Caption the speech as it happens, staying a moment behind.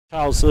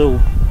Charles Lill,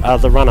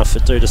 the runner for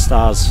Doutta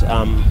Stars,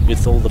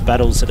 with all the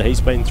battles that he's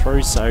been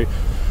through, so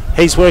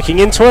he's working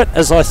into it.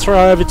 As I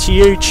throw over to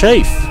you,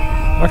 Chief.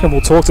 I reckon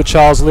we'll talk to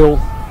Charles Lill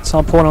at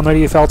some point on the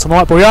EFL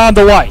tonight, but we are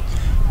underway.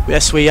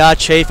 Yes, we are,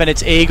 Chief, and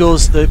it's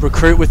Eagles, the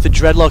recruit with the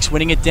dreadlocks,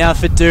 winning it down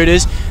for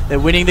Douttas. They're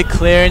winning the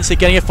clearance, they're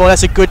getting it forward.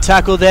 That's a good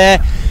tackle there.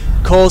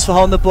 Calls for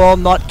holding the ball,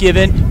 not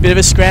given. Bit of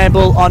a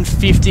scramble on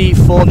 50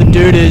 for the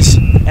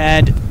Douttas,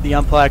 and the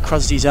umpire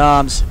crosses his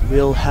arms.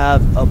 We'll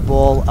have a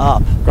ball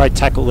up. Great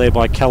tackle there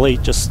by Kelly,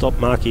 just stopped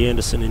Marky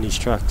Anderson in his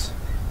tracks.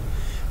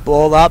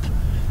 Ball up.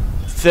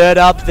 Third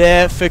up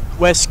there for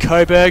West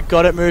Coburg.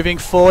 Got it moving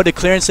forward. The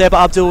clearance there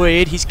by Abdul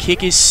Weed. His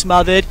kick is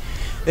smothered.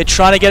 They're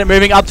trying to get it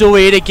moving. Abdul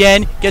Weed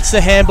again gets the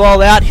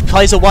handball out. He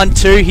plays a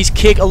 1-2. His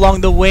kick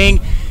along the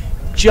wing,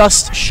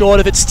 just short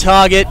of its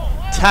target.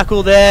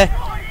 Tackle there.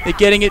 They're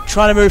getting it,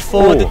 trying to move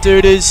forward, the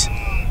Douttas.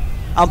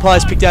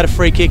 Umpires picked out a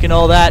free kick and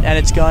all that, and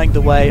it's going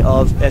the way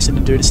of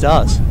Essendon Doutta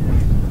Stars.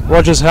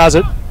 Rogers has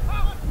it.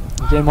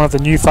 Again, one of the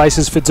new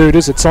faces for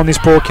Douttas. It's on this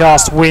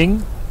broadcast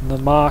wing. And the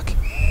mark,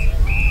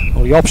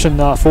 or the option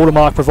for the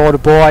mark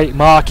provided by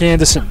Mark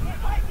Anderson.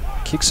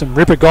 Kicked some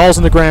ripper goals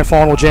in the grand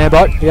final,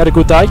 Jambo. He had a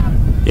good day.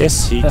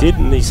 Yes, he did,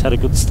 and he's had a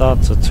good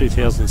start to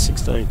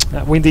 2016.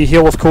 At Windy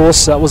Hill, of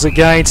course, that was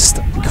against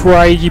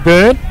Craigie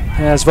Burn.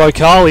 As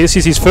Vocali, this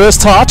is his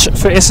first touch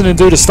for Essendon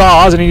Doutta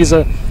Stars, and it is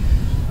a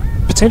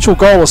potential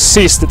goal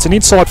assist. It's an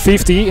inside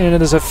 50, and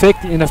it is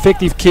an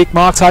effective kick.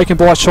 Mark taken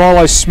by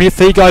Shiloh Smith.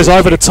 He goes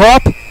over the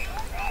top,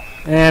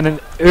 and an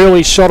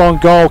early shot on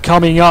goal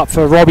coming up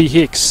for Robbie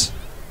Hicks.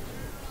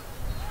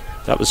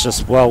 That was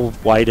just well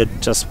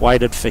weighted, just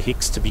waited for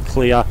Hicks to be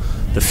clear.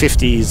 The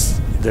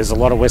 50s, there's a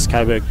lot of West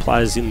Coburg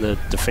players in the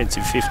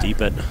defensive 50,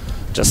 but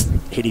just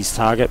hit his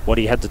target, what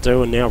he had to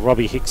do, and now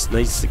Robbie Hicks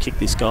needs to kick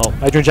this goal.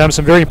 Adrian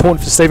Jamieson, very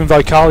important for Stephen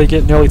Vocali to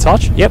get an early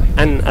touch. Yep,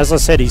 and as I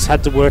said, he's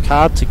had to work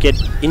hard to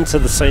get into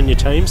the senior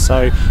team,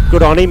 so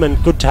good on him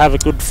and good to have a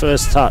good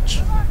first touch.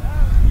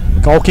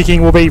 Goal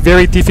kicking will be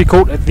very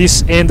difficult at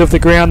this end of the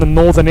ground, the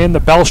northern end, the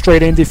Bell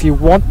Street end. If you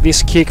want,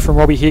 this kick from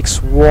Robbie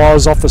Hicks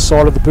was off the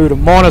side of the boot. A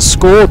minor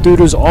score,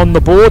 Douttas on the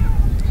board,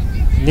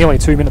 nearly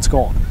 2 minutes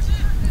gone.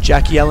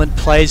 Jackie Allen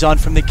plays on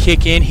from the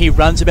kick in. He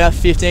runs about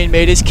 15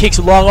 metres, kicks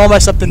long,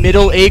 almost up the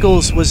middle.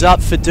 Eagles was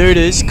up for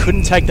Douttas,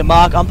 couldn't take the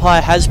mark.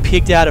 Umpire has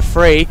picked out a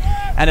free,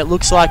 and it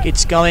looks like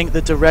it's going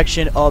the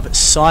direction of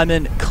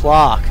Simon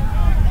Clark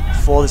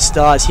for the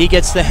Stars. He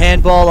gets the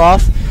handball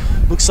off.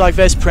 Looks like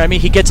Ves Premi.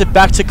 He gets it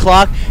back to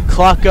Clark.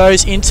 Clark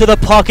goes into the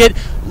pocket,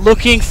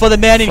 looking for the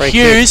man in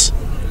Hughes,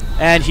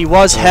 and he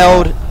was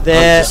held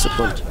there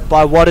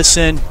by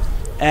Watterson,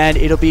 and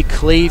it'll be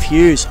Cleve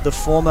Hughes, the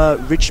former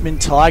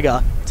Richmond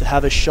Tiger, to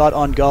have a shot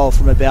on goal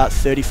from about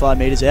 35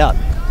 metres out.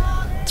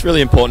 It's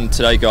really important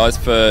today, guys,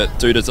 for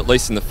Douttas, at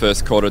least in the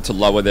first quarter, to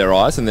lower their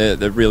eyes, and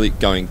they're really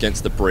going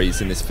against the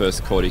breeze in this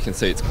first quarter. You can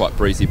see it's quite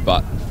breezy,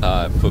 but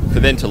for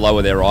them to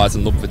lower their eyes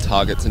and look for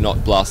targets and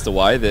not blast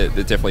away, they're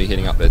definitely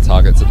hitting up their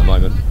targets at the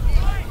moment.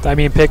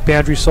 Damien Peck,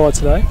 boundary side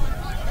today.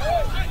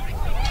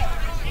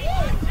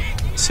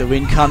 So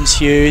in comes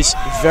Hughes,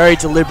 very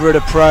deliberate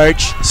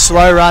approach,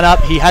 slow run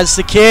up, he has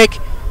the kick,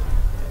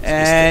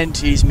 and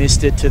he's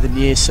missed it to the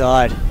near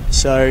side.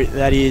 So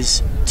that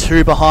is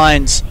two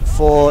behinds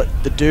for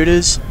the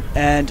Douttas,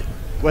 and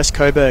West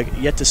Coburg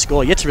yet to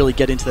score, yet to really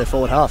get into their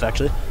forward half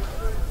actually.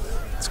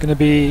 It's going to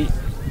be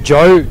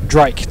Joe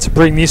Drake to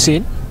bring this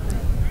in.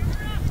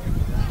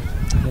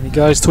 And he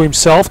goes to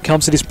himself,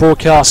 comes to this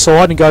broadcast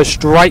side and goes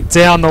straight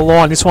down the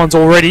line. This one's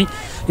already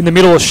in the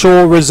middle of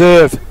Shaw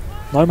Reserve.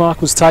 No mark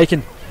was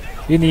taken.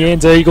 In the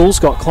end, Eagles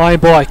got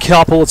claimed by a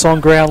couple. It's on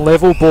ground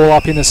level, ball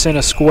up in the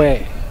centre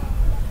square.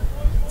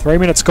 3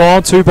 minutes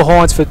gone, two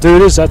behinds for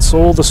Douttas. That's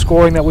all the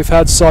scoring that we've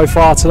had so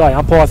far today.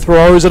 Umpire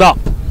throws it up.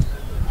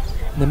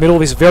 In the middle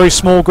of this very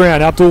small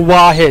ground, Abdul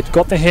Wahed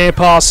got the hand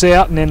pass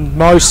out, and then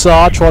Mo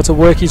Sarr tried to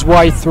work his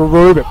way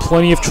through, but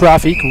plenty of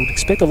traffic. We'd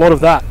expect a lot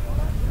of that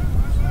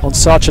on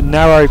such a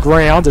narrow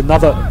ground.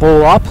 Another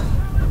ball up,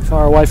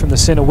 far away from the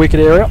centre wicket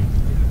area.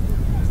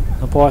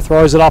 Umpire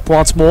throws it up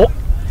once more.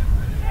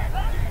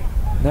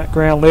 And that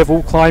ground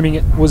level, claiming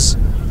it was,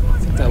 I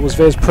think that was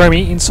Ves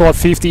Premi, inside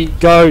 50,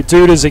 go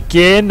Douttas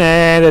again,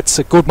 and it's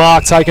a good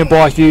mark taken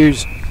by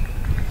Hughes.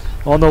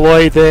 On the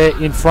lead there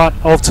in front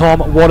of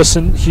Tom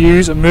Watterson.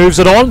 Hughes moves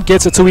it on,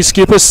 gets it to his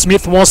skipper.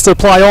 Smith wants to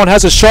play on,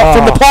 has a shot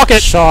from the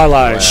pocket.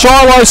 Shiloh. Wow.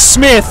 Shiloh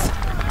Smith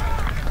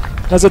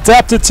has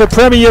adapted to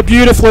Premier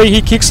beautifully.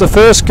 He kicks the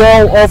first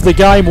goal of the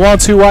game,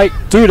 1-2-8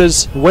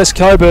 Douttas, West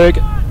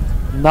Coburg,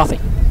 nothing.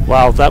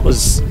 Well, that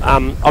was,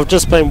 I've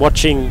just been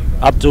watching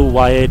Abdul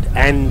Wahid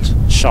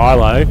and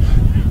Shiloh.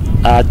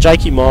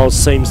 Jakey Miles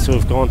seems to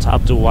have gone to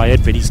Abdul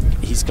Wahid, but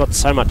he's got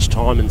so much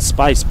time and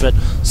space, but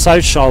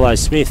so Shiloh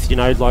Smith, you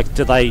know, like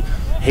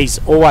he's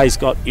always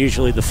got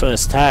usually the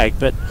first tag,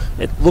 but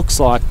it looks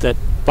like that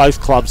both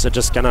clubs are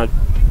just going to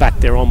back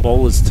their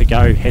on-ballers to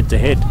go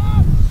head-to-head.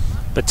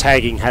 But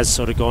tagging has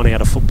sort of gone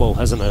out of football,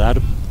 hasn't it,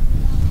 Adam?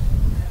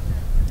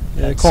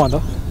 Yeah, kind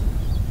of.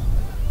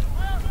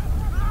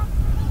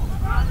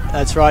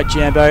 That's right,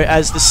 Jambo.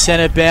 As the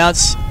centre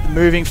bounce,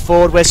 moving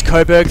forward. West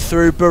Coburg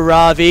through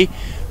Baravi.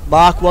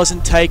 Mark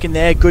wasn't taken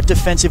there. Good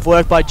defensive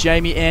work by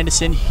Jamie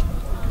Anderson.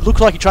 Looked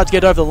like he tried to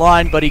get over the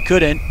line, but he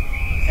couldn't.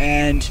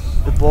 And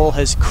the ball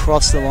has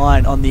crossed the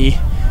line on the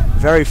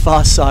very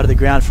far side of the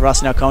ground for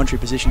us in our commentary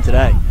position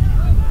today.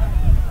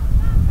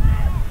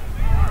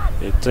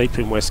 Yeah, deep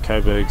in West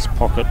Coburg's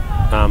pocket.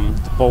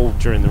 The ball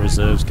during the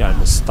reserves game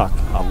was stuck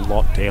a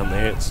lot down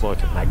there. It's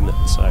like a magnet,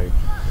 so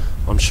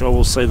I'm sure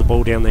we'll see the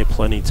ball down there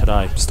plenty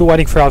today. Still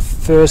waiting for our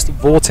first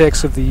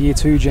vortex of the year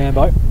 2,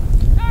 Jambo.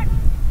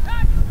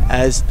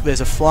 As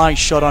there's a flying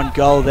shot on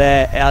goal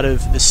there out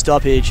of the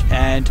stoppage,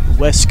 and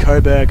West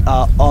Coburg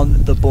are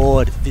on the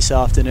board this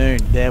afternoon.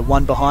 They're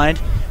 1 behind,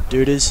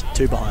 Douta's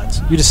 2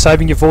 behinds. You just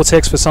saving your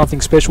vortex for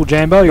something special,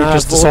 Jambo? You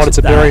just decided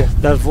to bury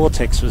it? The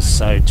vortex was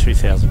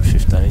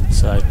 2015,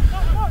 so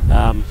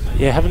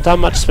yeah, haven't done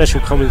much special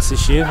comments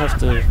this year. Have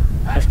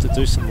to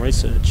do some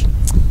research.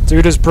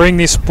 Douta's bring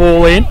this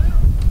ball in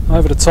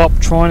over the top,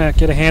 trying to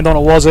get a hand on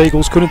it. Was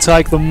Eagles, couldn't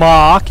take the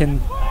mark,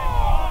 and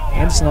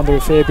Anderson under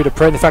a fair bit of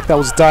pressure. In fact, that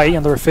was Day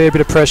under a fair bit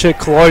of pressure.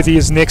 Clothier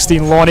is next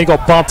in line. He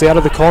got bumped out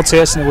of the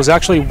contest, and it was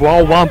actually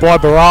well won by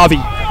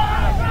Baravi,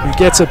 who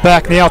gets it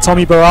back now.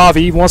 Tommy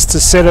Baravi wants to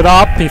set it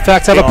up. In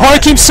fact, had a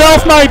poke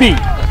himself, maybe.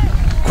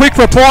 Quick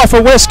reply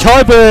for West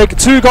Coburg.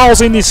 2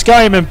 goals in this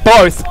game, and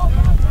both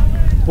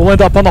will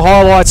end up on the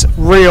highlights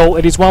reel.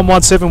 It is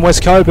 1-1-7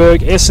 West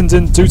Coburg.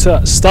 Essendon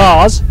Doutta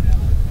Stars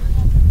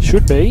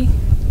should be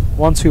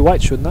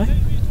 1-2-8, shouldn't they?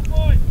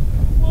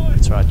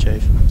 That's right,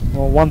 Chief.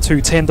 Well,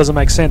 1-2-10 doesn't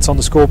make sense on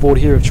the scoreboard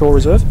here at Shore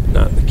Reserve.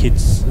 No, the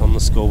kids on the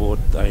scoreboard,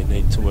 they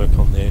need to work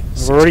on their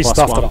They've already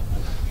stuffed it up.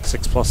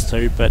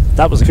 6+2, but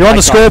that was a If you're on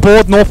the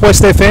scoreboard,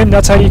 Northwest FM,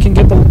 that's how you can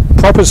get the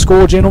proper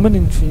score,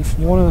 gentlemen, if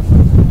you want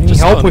any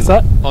help with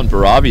that. On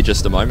Baravi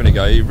just a moment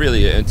ago, he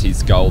really earned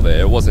his goal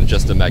there. It wasn't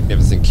just a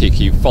magnificent kick.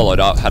 He followed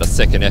up, had a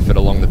second effort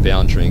along the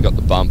boundary and got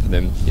the bump, and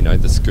then, you know,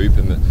 the scoop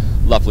and the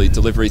lovely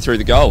delivery through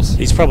the goals.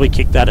 He's probably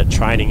kicked that at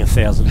training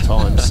 1,000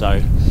 times,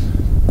 so...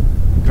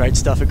 Great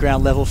stuff at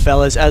ground level,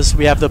 fellas. As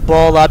we have the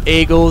ball up,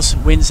 Eagles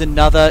wins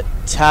another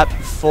tap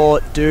for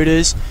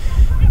Douta's.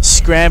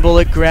 Scramble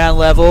at ground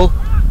level.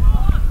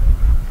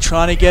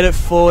 Trying to get it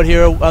forward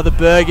here are the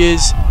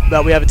Burgers,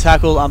 but we have a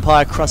tackle.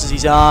 Umpire crosses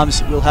his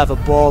arms. We'll have a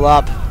ball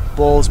up.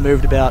 Ball's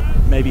moved about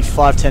maybe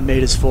 5-10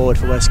 metres forward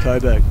for West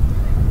Coburg.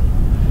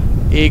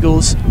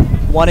 Eagles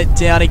want it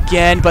down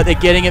again, but they're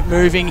getting it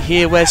moving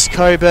here, West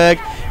Coburg.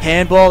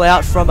 Handball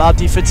out from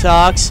Abdi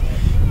Fataks.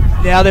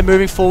 Now they're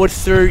moving forward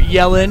through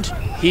Yelland.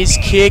 His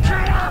kick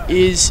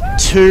is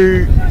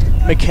to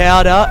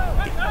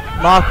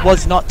McCowder. Mark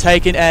was not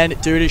taken, and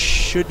Doutta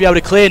should be able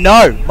to clear.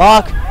 No,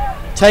 Mark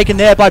taken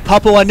there by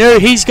Papuanu.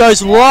 He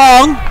goes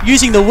long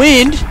using the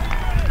wind,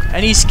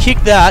 and he's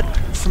kicked that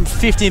from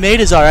 50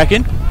 metres, I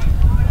reckon.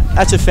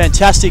 That's a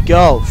fantastic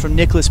goal from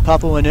Nicholas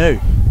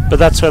Papuanu. But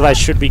that's where they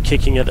should be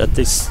kicking it at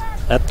this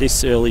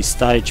early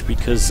stage,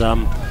 because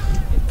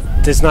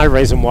there's no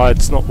reason why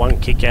it's not one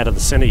kick out of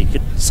the centre.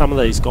 Some of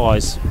these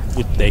guys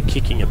with their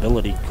kicking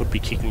ability could be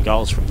kicking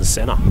goals from the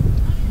centre.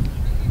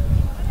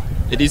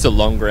 It is a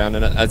long ground,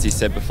 and as you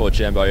said before,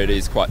 Jambo, it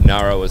is quite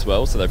narrow as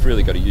well, so they've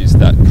really got to use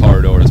that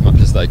corridor as much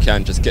as they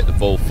can. Just get the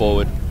ball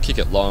forward, kick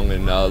it long,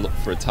 and look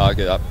for a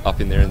target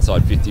up in there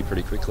inside 50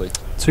 pretty quickly.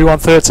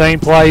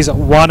 2-1-13 plays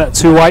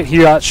 1-2-8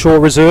 here at Shore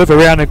Reserve.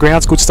 Around the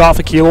grounds, good start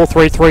for Keilor,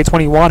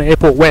 3-3-21.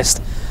 Airport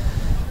West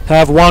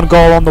have 1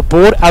 goal on the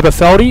board.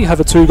 Aberfeldy have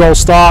a 2-goal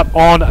start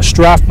on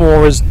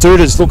Strathmore as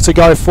Douta's look to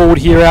go forward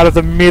here out of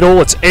the middle.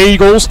 It's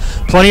Eagles,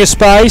 plenty of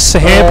space. A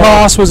hand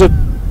pass was a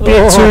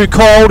bit too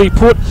cold. He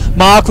put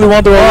Markley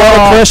under a lot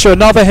of pressure.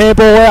 Another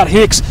handball out.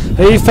 Hicks,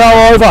 he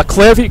fell over.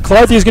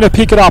 Clothier's going to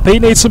pick it up. He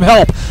needs some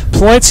help.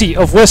 Plenty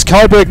of West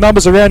Coburg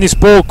numbers around this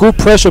ball. Good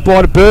pressure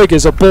by the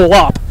Burgers. A ball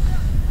up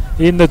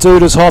in the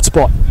Douta's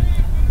hotspot.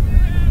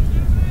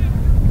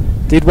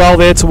 Did well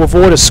there to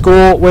avoid a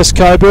score, West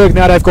Coburg.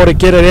 Now they've got to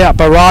get it out.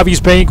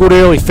 Baravi's been good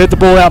early. Fed the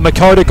ball out.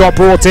 Makota got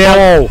brought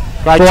down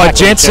by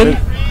Jensen.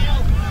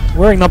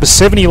 Wearing number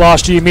 70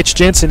 last year, Mitch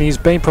Jensen. He's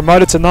been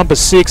promoted to number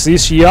 6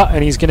 this year,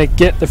 and he's going to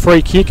get the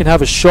free kick and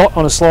have a shot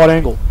on a slight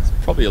angle.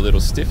 Probably a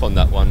little stiff on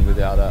that one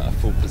without a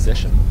full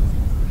possession.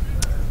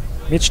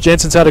 Mitch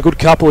Jensen's had a good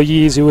couple of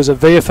years. He was a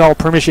VFL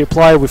Premiership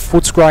player with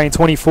Footscray in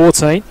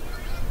 2014.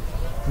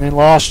 And then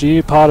last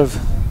year, part of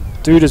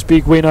Douta's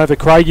big win over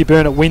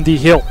Craigieburn at Windy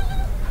Hill.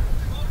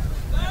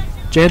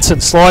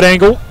 Jensen, slight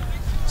angle,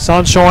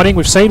 sun shining.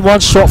 We've seen one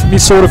shot from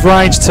this sort of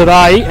range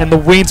today, and the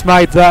wind's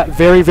made that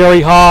very,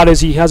 very hard as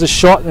he has a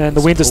shot, and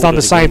the wind has done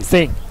the same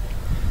thing.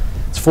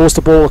 It's forced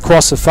the ball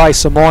across the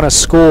face, a minor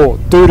score.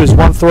 Douta's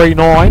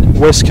 1-3-9,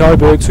 West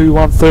Coburg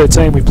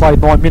 2-1-13. We've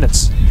played 9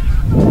 minutes.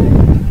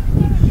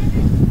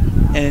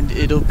 And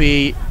it'll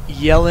be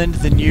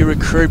Yelland, the new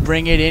recruit,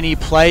 bring it in. He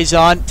plays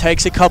on,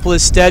 takes a couple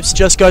of steps,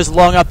 just goes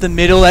long up the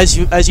middle as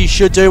you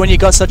should do when you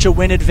got such a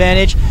win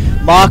advantage.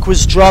 Mark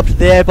was dropped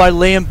there by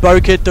Liam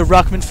Bokert, the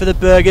ruckman for the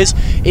Burgers.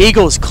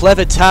 Eagles,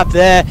 clever tap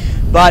there,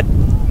 but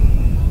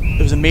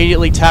it was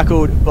immediately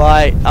tackled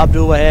by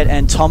Abdul Wahed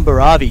and Tom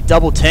Baravi,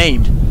 double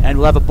teamed. and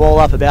we'll have a ball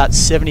up about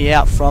 70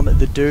 out from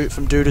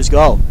Douta's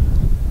goal.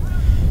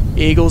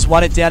 Eagles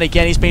won it down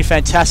again. He's been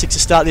fantastic to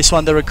start this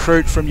one. The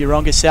recruit from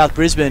Yeronga, South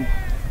Brisbane.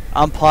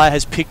 Umpire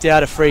has picked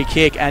out a free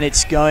kick, and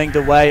it's going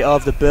the way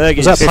of the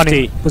Burgers.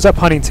 Was that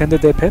pun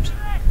intended there, Peps?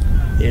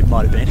 Yeah, it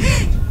might have been.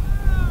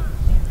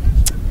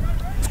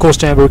 Of course,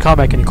 Jambo, we can't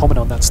make any comment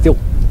on that still.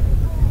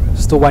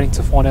 Still waiting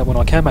to find out when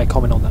I can make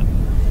comment on that.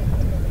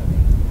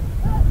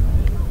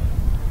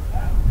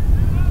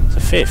 It's a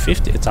fair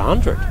 50. It's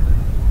 100.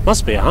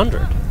 Must be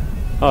 100.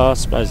 Oh, I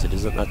suppose it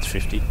isn't. That's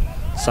 50.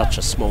 Such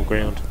a small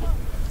ground.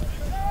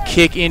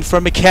 Kick in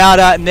from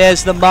McCowder, and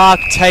there's the mark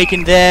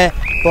taken there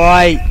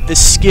by the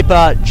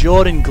skipper,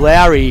 Jordan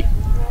Glowry.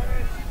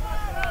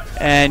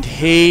 And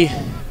he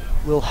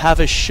will have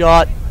a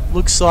shot.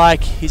 Looks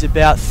like he's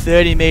about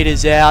 30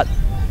 metres out.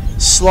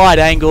 Slight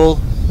angle.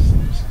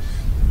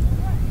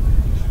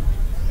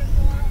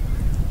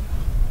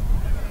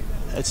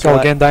 Go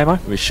again, Damo.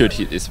 We should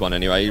hit this one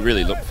anyway. He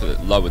really looked for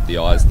lowered the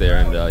eyes there,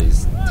 and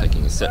he's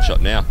taking a set shot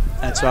now.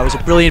 That's right. It was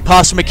a brilliant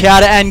pass from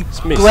McCowder, and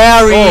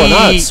Glowry. Oh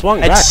no, it swung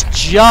back. It's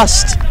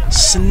just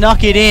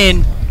snuck it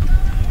in,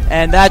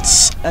 and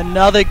that's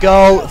another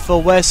goal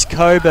for West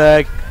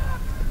Coburg.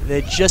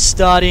 They're just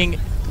starting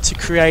to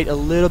create a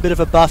little bit of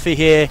a buffer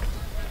here.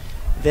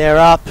 They're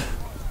up.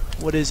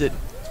 What is it?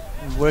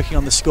 Working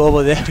on the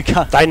scoreboard there.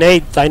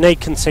 They need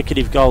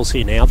consecutive goals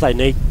here now.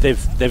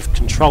 They've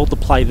controlled the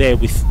play there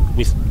with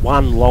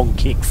one long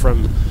kick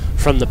from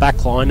the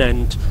back line,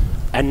 and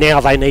now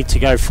they need to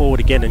go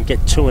forward again and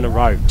get 2 in a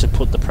row to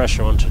put the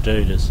pressure onto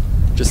Dooders.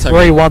 Just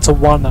 3-1 to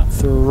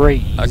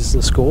 1-3 is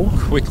the score.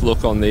 Quick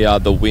look on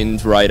the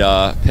wind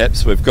radar,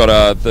 Peps. We've got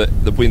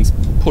the wind's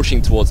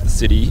pushing towards the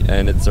city,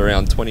 and it's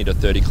around 20 to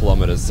 30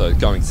 kilometres, so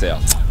going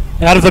south.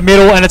 Out of the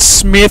middle, and it's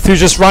Smith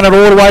who's just run it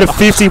all the way to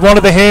 50.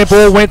 Wanted the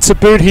handball, went to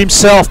boot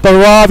himself.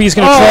 Baravi's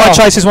going to try and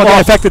chase this one down.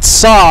 In fact, it's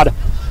Saad.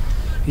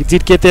 He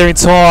did get there in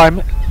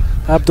time.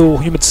 Abdul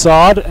Humid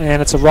Saad,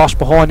 and it's a rush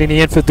behind in the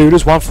end for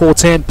Dooders.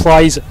 1-4-10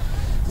 plays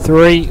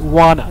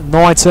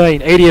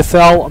 3-1-19.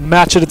 EDFL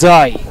match of the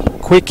day.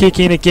 Quick kick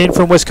in again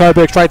from West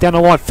Coburg, straight down the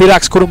line.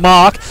 Fidax couldn't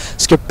mark.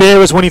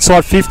 Scaberas went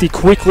inside 50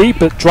 quickly,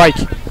 but Drake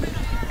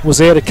was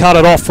there to cut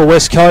it off for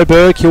West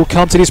Coburg. He'll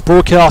come to this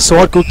broadcast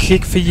side. Good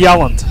kick for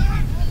Yelland.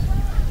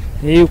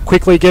 He'll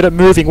quickly get it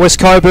moving. West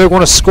Coburg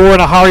want to score in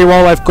a hurry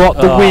while they've got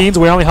the wins.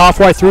 We're only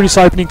halfway through this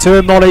opening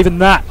term, not even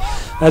that.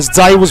 As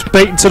Day was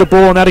beaten to the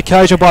ball on that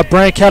occasion by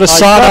Brancato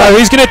Sano.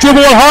 He's going to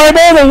dribble it home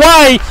all the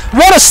way.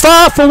 What a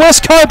start for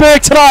West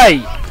Coburg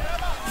today.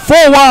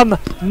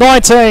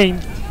 4-1-19.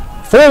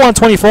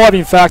 4-1-25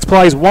 in fact,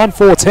 plays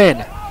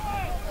 1-4-10.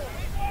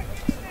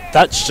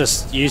 That's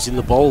just using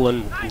the ball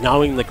and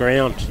knowing the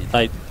ground.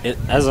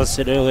 As I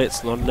said earlier,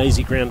 it's not an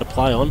easy ground to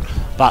play on,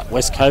 but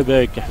West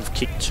Coburg have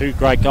kicked 2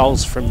 great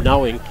goals from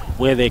knowing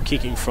where they're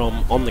kicking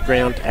from on the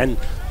ground and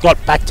got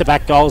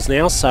back-to-back goals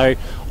now, so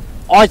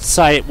I'd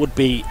say it would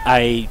be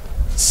a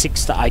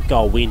 6 to 8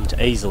 goal win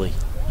easily.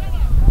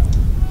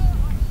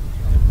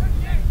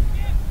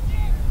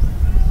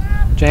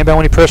 Jambo,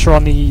 any pressure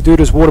on the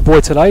Dooders water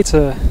boy today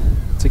to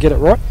get it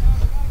right?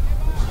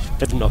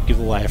 Better not give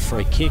away a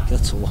free kick,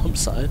 that's all I'm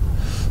saying.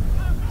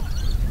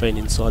 Been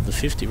inside the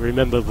 50.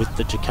 Remember with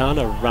the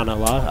Jacana runner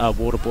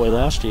water boy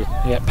last year.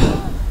 Yep.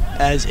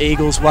 As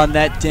Eagles won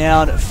that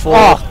down for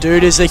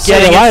Dooders. They're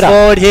getting it later.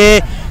 forward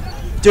here.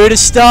 Doutta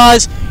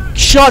Stars,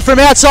 shot from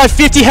outside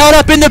 50, held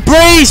up in the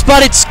breeze,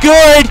 but it's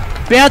good.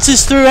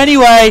 Bounces through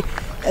anyway.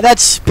 And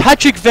that's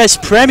Patrick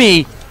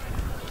Vespremi,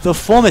 the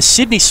former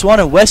Sydney Swan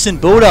and Western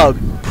Bulldog,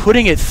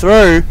 putting it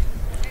through.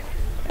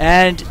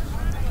 And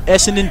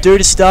Essendon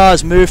Doutta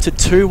Stars move to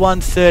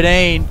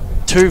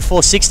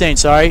 2-4-16,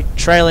 sorry,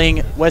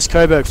 trailing West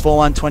Coburg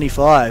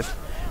 4-1-25.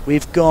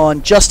 We've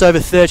gone just over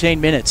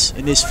 13 minutes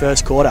in this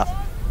first quarter.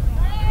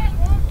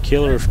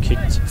 Keeler have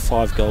kicked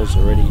 5 goals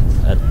already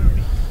at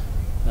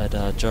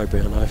Joe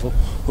Brown Oval.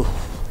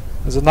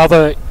 There's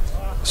another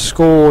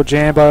score,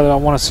 Jambo, that I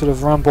want to sort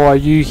of run by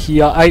you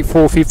here.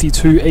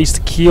 8-4-52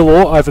 East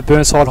Keilor over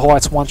Burnside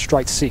Heights, 1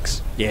 straight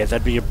 6. Yeah,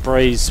 that'd be a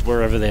breeze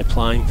wherever they're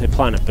playing. They're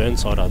playing at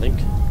Burnside, I think.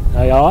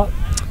 They are.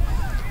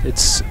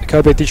 It's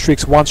Coburg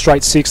District's 1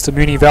 straight 6 to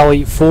Moonee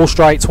Valley 4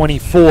 straight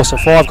 24, so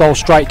 5 goals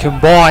straight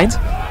combined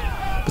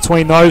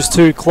between those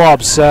two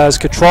clubs. As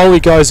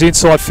Catroli goes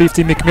inside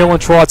 50, McMillan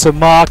tried to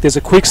mark. There's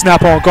a quick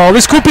snap on goal.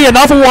 This could be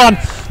another one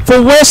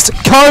for West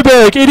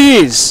Coburg. It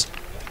is.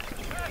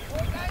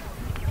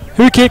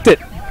 Who kicked it?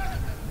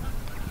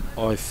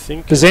 I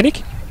think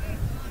Bozenic?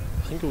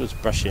 I think it was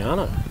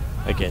Brasciano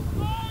again.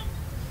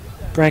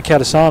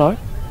 Brancatisano.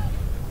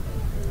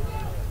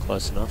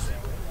 Close enough.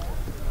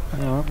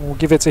 Alright, we'll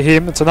give it to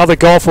him. It's another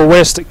goal for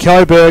West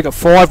Coburg,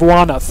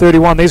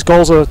 5-1-31. These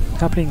goals are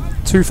happening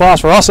too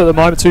fast for us at the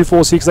moment.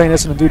 2-4-16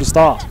 Essendon Doutta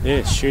Stars.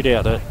 Yeah,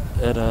 shootout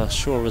at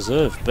Shore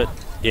Reserve. But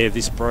yeah,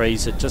 this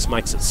breeze, it just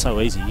makes it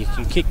so easy. You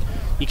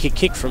can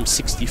kick from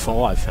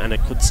 65 and it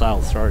could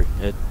sail through.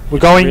 It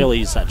really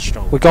is that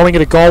strong. We're going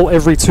at a goal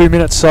every 2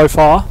 minutes so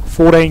far.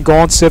 14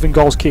 gone, 7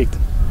 goals kicked.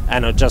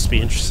 And it'd just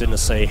be interesting to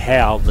see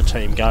how the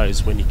team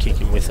goes when you're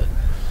kicking with it.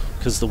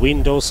 because the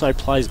wind also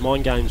plays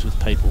mind games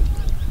with people.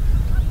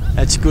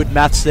 That's good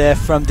maths there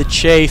from the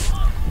Chief.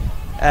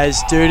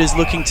 As Douta's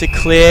looking to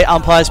clear,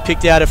 umpire's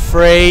picked out a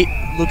free.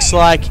 Looks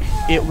like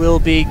it will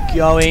be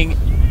going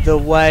the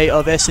way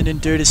of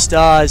Essendon Doutta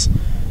Stars,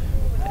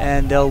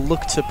 and they'll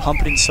look to pump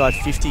it inside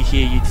 50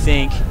 here, you'd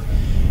think.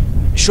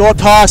 Short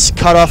pass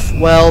cut off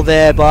well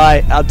there by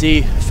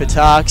Abdi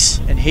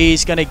Fataks, and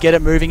he's going to get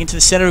it moving into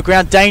the centre of the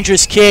ground.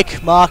 Dangerous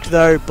kick, marked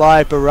though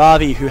by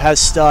Baravi, who has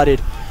started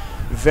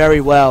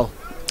very well.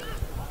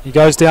 He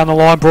goes down the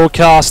line,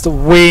 broadcast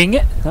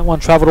wing. That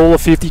one travelled all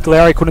of 50.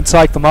 Glary couldn't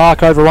take the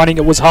mark. Overrunning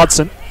it was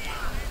Hudson.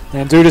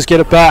 And Douta's get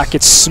it back.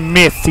 It's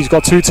Smith. He's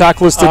got 2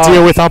 tacklers to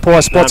deal with.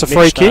 Umpire spots a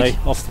free kick.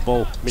 Off the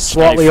ball.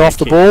 Slightly off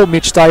the ball.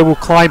 Mitch Day will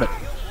claim it.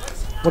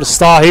 What a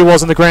star he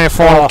was in the grand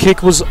final.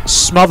 Kick was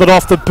smothered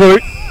off the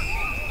boot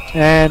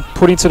and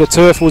put into the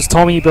turf was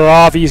Tommy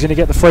Baravi. He's going to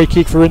get the free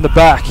kick for in the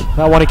back.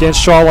 That one against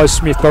Shiloh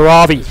Smith.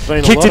 Baravi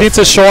kicked it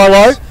into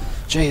Shiloh.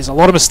 Geez, a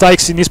lot of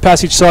mistakes in this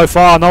passage so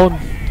far. No one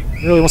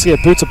really wants to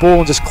get boot to ball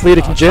and just clear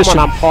the congestion.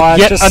 Come on, umpire.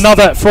 Yet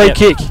another free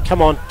kick.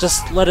 Come on,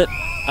 just let it.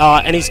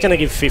 And he's going to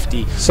give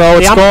 50. So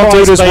it's gone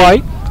Douta's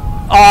way.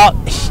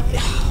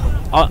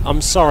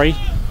 I'm sorry,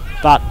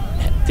 but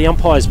the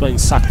umpire's been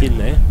sucked in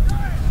there.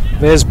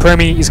 There's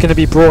Premi is going to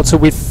be brought to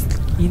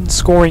within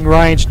scoring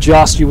range,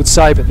 just you would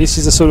say, but this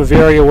is a sort of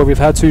area where we've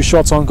had 2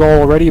 shots on goal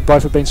already.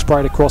 Both have been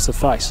sprayed across the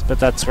face. But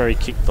that's where he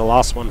kicked the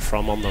last one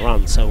from on the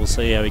run, so we'll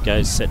see how he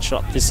goes set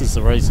shot. This is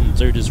the reason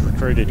Douta's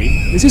recruited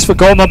him. This is for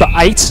goal number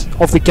 8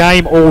 of the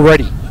game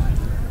already.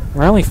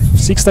 We're only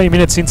 16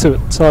 minutes into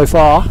it so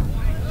far.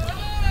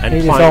 And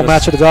EFL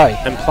match of the day.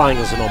 And playing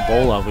as an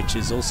on-baller, which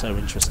is also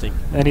interesting.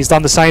 And he's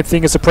done the same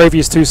thing as the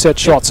previous 2 set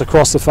shots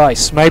across the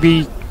face.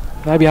 Maybe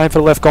aim for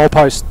the left goal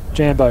post,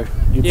 Jambo.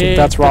 You'd think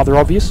that's rather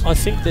obvious. I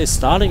think they're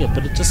starting it,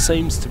 but it just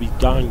seems to be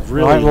going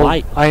really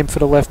late. Aim for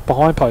the left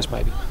behind post,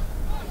 maybe.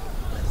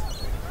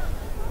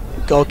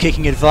 Goal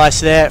kicking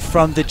advice there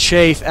from the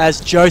Chief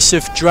as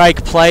Joseph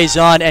Drake plays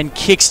on and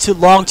kicks too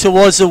long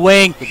towards the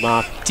wing. Good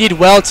mark. Did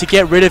well to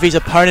get rid of his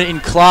opponent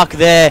in Clark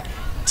there.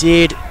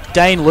 Did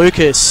Dane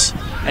Lucas.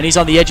 And he's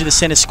on the edge of the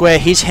centre square.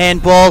 His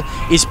handball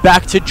is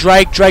back to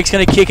Drake. Drake's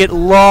going to kick it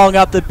long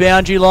up the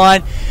boundary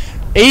line.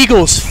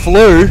 Eagles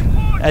flew,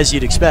 as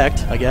you'd expect,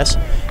 I guess,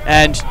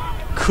 and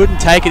couldn't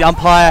take it.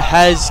 Umpire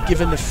has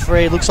given the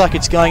free. Looks like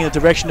it's going in the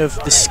direction of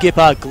the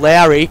skipper,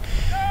 Glary.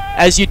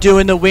 As you do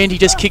in the wind, he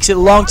just kicks it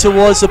long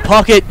towards the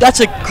pocket. That's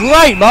a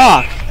great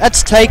mark.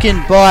 That's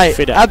taken by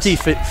Abdi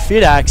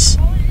Fidax,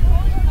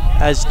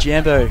 as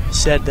Jambo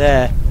said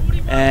there.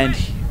 And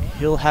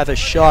he'll have a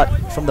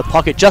shot from the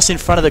pocket just in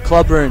front of the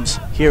club rooms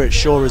here at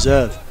Shaw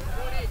Reserve.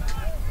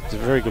 He's a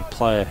very good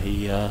player.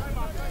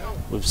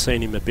 We've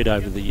seen him a bit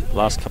over the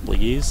last couple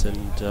of years,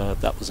 and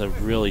that was a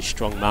really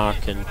strong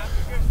mark. And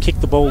kick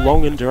the ball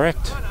long and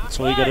direct. That's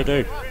all you got to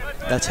do.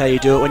 That's how you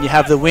do it when you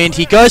have the wind.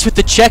 He goes with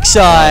the check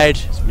side.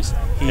 He's missed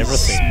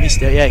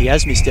everything. Yeah, he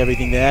has missed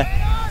everything there.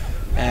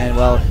 And,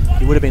 well,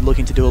 he would have been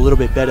looking to do a little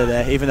bit better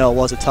there, even though it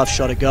was a tough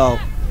shot at goal.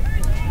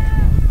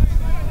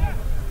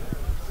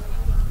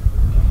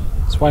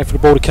 Waiting for the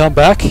ball to come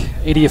back.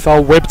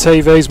 EDFL Web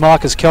TV's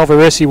Marcus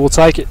Calvaresi will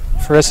take it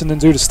for Essendon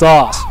Doutta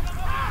Stars.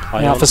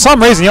 Now, for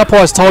some reason, the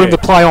umpire's told him to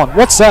play on.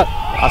 What's that?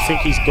 I think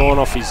he's gone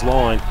off his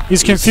line.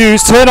 He's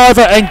confused.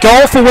 Turnover and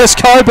goal for West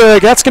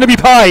Coburg. That's going to be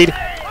paid.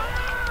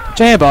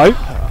 Jambo,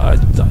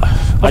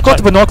 I've got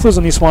the binoculars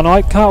on this one.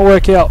 I can't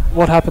work out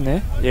what happened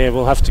there. Yeah,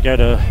 we'll have to go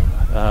to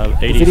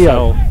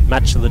EDFL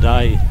Match of the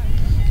Day.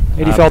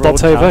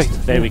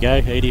 EDFL.tv. There we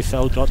go,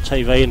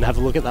 EDFL.tv, and have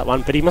a look at that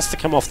one. But he must have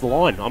come off the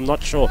line, I'm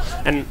not sure.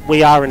 And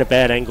we are in a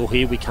bad angle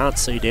here, we can't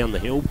see down the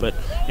hill, but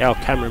our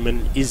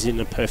cameraman is in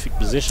a perfect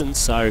position,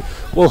 so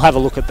we'll have a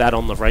look at that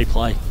on the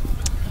replay.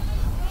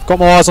 Got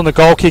my eyes on the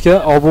goal kicker.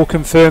 I will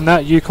confirm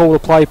that. You call the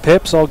play,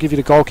 Pep, so I'll give you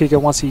the goal kicker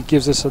once he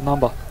gives us a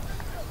number.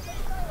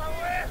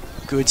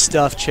 Good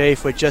stuff,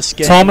 Chief. We're just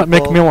getting Tom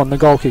McMillan, the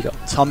goal kicker.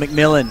 Tom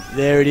McMillan,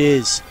 there it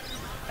is.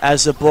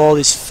 As the ball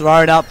is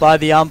thrown up by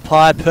the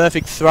umpire,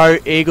 perfect throw.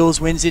 Eagles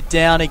wins it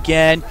down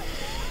again.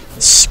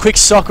 Quick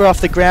soccer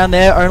off the ground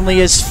there, only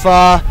as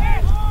far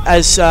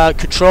as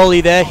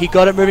Controlly there. He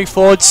got it moving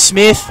forward.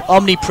 Smith,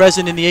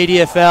 omnipresent in the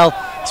EDFL.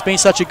 He's been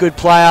such a good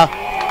player,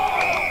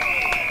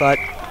 but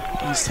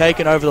he's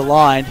taken over the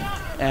line,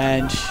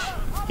 and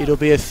it'll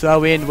be a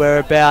throw in. We're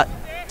about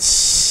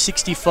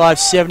 65,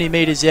 70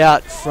 metres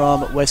out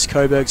from West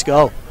Coburg's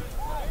goal.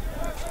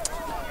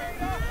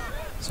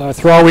 So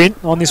throw in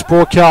on this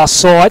broadcast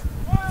side.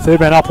 Third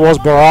man up was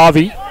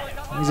Baravi.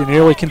 He's in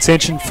early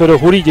contention for the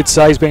hoodie. You'd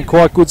say he's been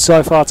quite good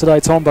so far today,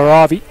 Tom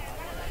Baravi.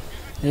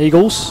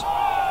 Eagles.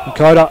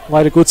 Makota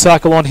laid a good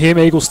tackle on him.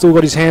 Eagles still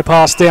got his hand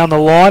pass down the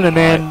line, and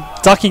then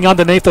ducking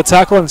underneath the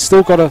tackle and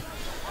still got a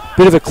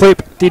bit of a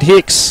clip. Did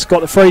Hicks.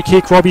 Got the free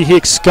kick. Robbie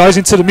Hicks goes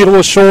into the middle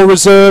of Shaw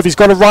Reserve. He's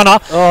got a runner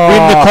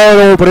in the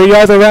corridor, but he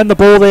overran the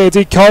ball there.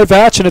 Did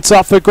Kovac, and it's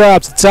up for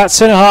grabs. It's at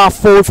centre half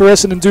forward for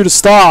Essendon Doutta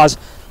Stars,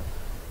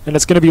 and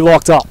it's going to be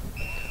locked up.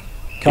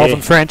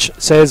 Calvin French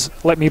says,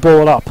 let me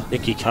ball it up.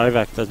 Nicky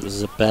Kovac, that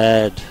was a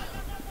bad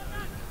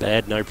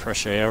bad no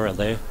pressure error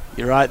there.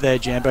 You're right there,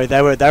 Jambo.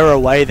 They were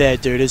away there,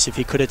 Douters, if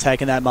he could have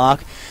taken that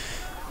mark.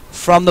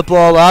 From the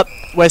ball up,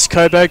 West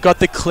Coburg got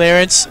the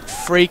clearance.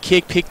 Free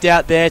kick picked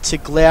out there to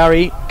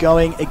Glowry,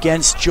 going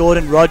against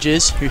Jordan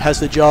Rogers, who has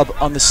the job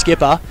on the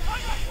skipper.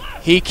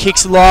 He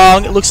kicks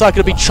long. It looks like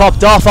it'll be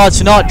chopped off. Oh,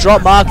 it's not.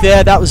 Drop mark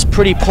there. That was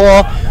pretty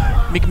poor.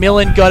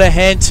 McMillan got a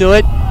hand to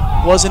it.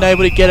 Wasn't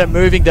able to get it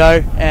moving,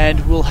 though.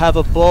 And we'll have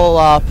a ball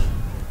up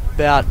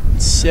about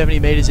 70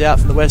 metres out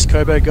from the West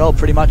Coburg goal,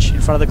 pretty much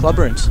in front of the club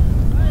rooms.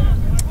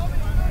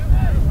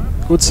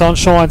 Good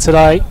sunshine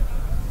today.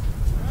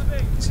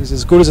 This is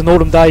as good as an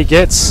autumn day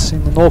gets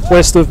in the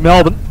northwest of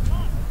Melbourne.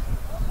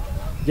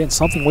 Again,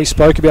 something we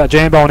spoke about,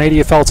 Jambo and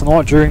EDFL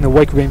tonight during the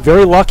week. We've been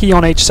very lucky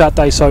on each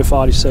Saturday so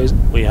far this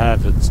season. We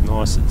have. It's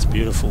nice. It's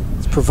beautiful.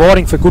 It's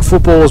providing for good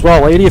football as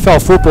well.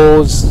 EDFL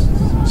football is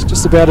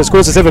just about as good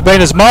as it's ever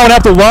been. As Moen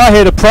Abdul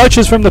Wahid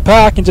approaches from the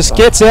pack and just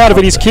gets out of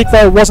it. His kick,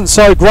 though, wasn't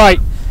so great.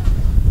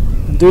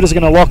 And Douta's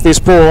going to lock this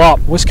ball up.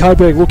 West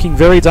Coburg looking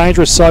very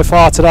dangerous so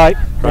far today.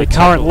 Their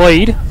current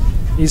lead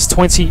is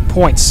 20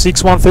 points.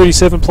 6-1,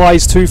 37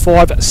 plays,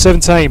 2-5,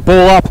 17.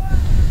 Ball up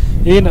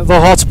in the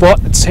hot spot.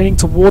 It's heading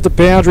toward the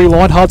boundary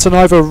line. Hudson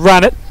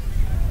overran it.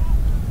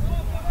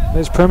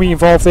 There's Premier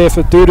involved there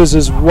for Douters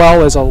as well.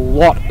 There's a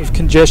lot of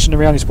congestion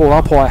around this ball.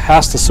 Umpire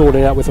has to sort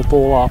it out with a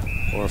ball up.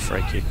 Or a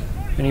free kick.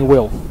 And he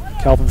will.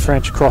 Calvin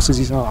French crosses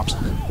his arms.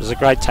 It was a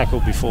great tackle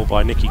before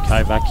by Nicky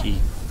Kovac. He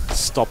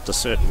stopped a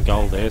certain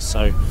goal there,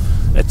 so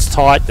it's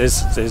tight.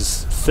 There's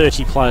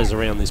 30 players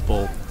around this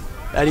ball.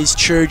 That is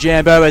true,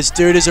 Jambo, as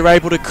Douters are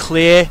able to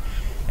clear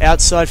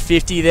outside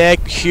 50 there.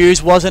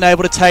 Hughes wasn't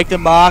able to take the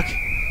mark,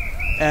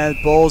 and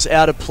ball's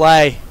out of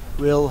play.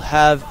 We'll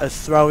have a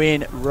throw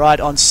in right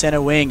on centre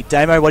wing.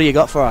 Damo, what do you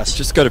got for us?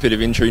 Just got a bit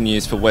of injury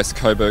news for West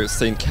Coburg.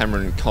 Seen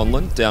Cameron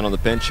Conlon down on the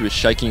bench. He was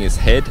shaking his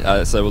head,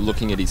 so we're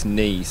looking at his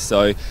knee.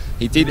 So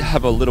he did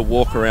have a little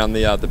walk around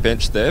the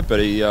bench there, but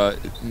he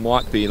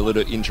might be a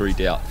little injury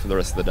out for the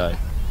rest of the day.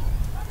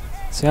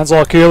 Sounds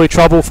like early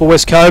trouble for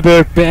West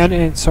Coburg.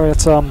 That's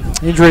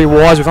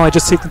injury-wise. We've only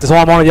just taken the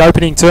time on the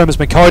opening term as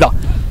Makota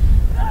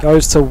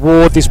goes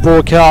toward this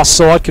broadcast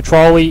side.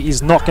 Catroli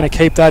is not going to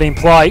keep that in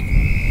play.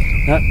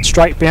 That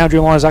straight boundary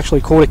line has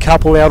actually caught a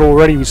couple out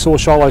already. We saw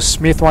Shiloh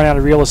Smith run out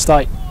of real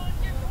estate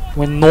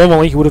when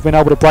normally he would have been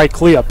able to break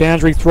clear.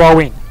 Boundary throw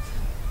in.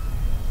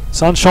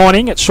 Sun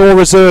shining at Shaw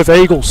Reserve.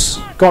 Eagles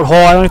got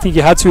high. I don't think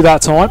you had to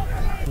that time.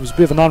 It was a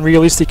bit of an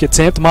unrealistic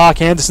attempt. Mark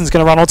Anderson's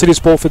going to run onto this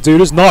ball for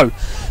Douters. No,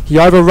 he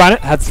overran it,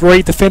 had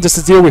 3 defenders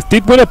to deal with,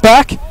 did win it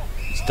back.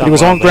 He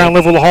was on ground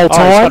level the whole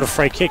time. He's got a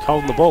free kick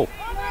holding the ball.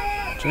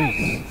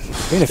 Gee.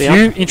 Been a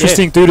few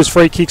interesting Douters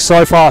free kicks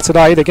so far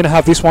today. They're going to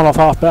have this one off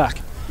half back.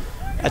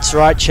 That's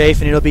right, Chief,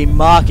 and it'll be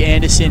Mark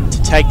Anderson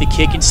to take the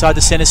kick inside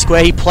the centre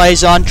square. He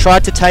plays on,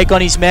 tried to take on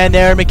his man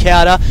there in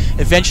Makota.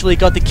 Eventually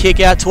got the kick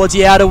out towards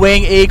the outer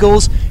wing.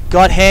 Eagles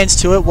got hands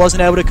to it,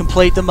 wasn't able to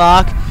complete the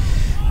mark.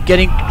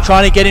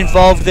 Trying to get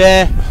involved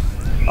there.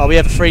 Oh, we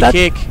have a free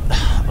kick.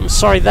 I'm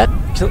sorry, that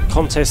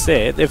contest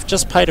there, they've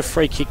just paid a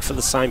free kick for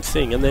the same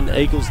thing, and then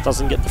Eagles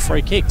doesn't get the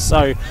free kick.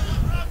 So,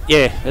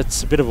 yeah,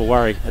 it's a bit of a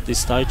worry at this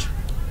stage.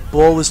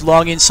 Ball was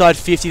long inside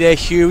 50 there.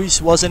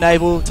 Hughes wasn't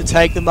able to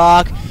take the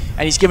mark,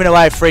 and he's given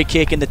away a free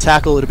kick in the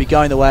tackle. It'll be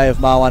going the way of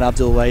Marwan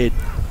Abdul Wahid.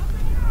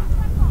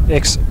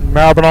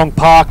 Ex-Maribyrnong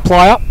Park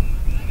player.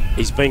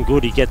 He's been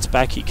good. He gets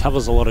back. He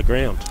covers a lot of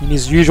ground. In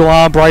his usual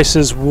arm brace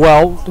as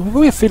well.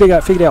 We have figured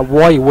out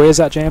why he wears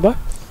that, Jambo.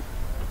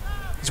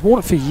 He's worn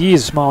it for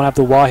years, Marwan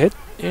Abdul Wahid.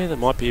 Yeah, there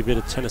might be a bit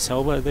of tennis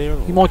elbow there.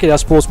 He might get our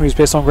Sports Moves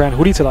Best on Ground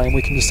hoodie today, and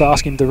we can just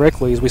ask him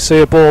directly as we see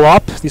a ball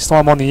up, this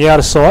time on the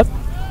outer side.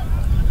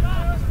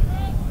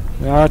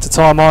 We are at the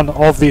time on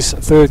of this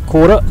third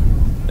quarter.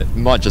 It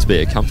might just be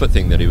a comfort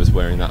thing that he was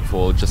wearing that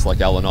for, just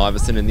like Allen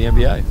Iverson in the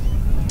NBA.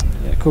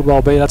 Yeah, could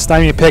well be. That's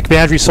Damien Peck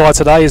boundary side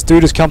today as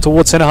Douters come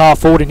towards centre half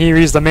forward, and here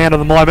is the man of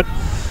the moment.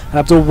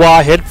 Abdul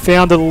Wahid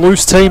found a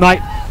loose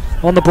teammate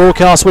on the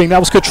broadcast wing. That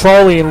was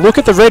Catroli, and look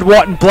at the red,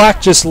 white and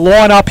black just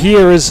line up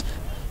here as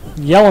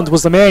Yelland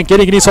was the man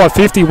getting it inside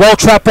 50. Well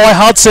trapped by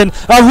Hudson.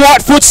 A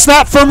right foot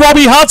snap from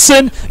Robbie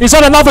Hudson. Is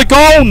that another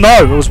goal?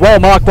 No, it was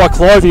well marked by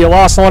Clothier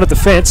last line of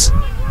defence.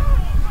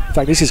 In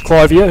fact, this is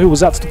Clothier who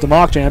was up to the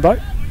mark, Jambo.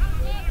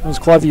 It was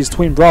Clothier's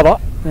twin brother,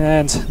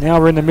 and now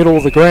we're in the middle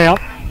of the ground.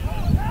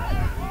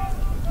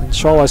 And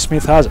Shiloh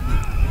Smith has it.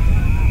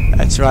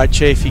 That's right,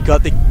 Chief. He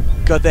got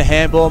the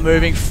handball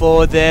moving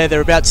forward there.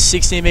 They're about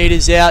 60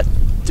 metres out.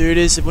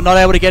 Douters were not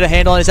able to get a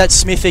handle on. Is that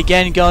Smith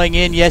again going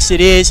in? Yes, it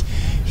is.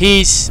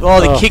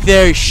 The kick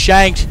there is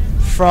shanked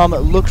from,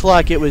 looked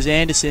like it was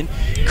Anderson.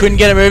 Couldn't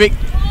get it moving.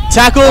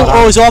 Tackle,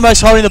 was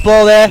almost holding the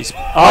ball there. He's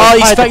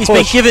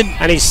been given.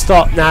 And he's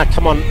stopped. Nah,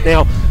 come on.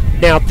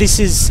 Now this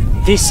is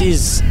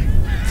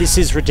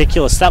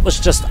ridiculous. That was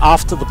just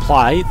after the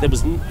play.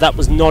 That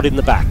was not in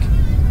the back.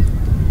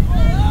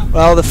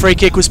 Well, the free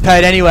kick was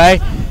paid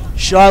anyway.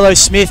 Shiloh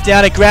Smith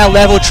down at ground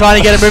level trying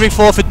to get it moving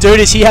forward for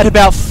Douters. He had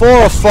about 4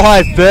 or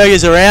 5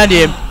 burgers around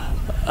him,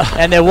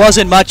 and there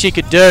wasn't much he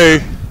could do.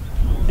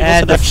 He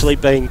wasn't actually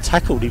being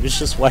tackled. He was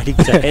just waiting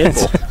to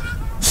handle.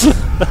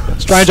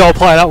 Strange old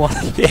play, that one.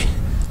 Yeah.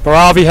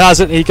 Baravi has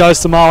it. He goes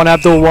to Marwan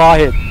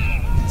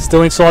Abdul-Wahid.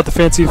 Still inside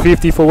defensive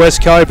 50 for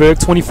West Coburg.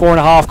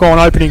 24.5 goal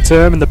opening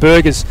term, and the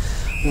Burgers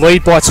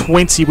lead by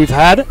 20. We've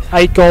had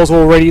 8 goals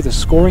already. The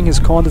scoring has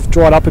kind of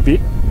dried up a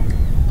bit.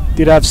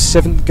 Did have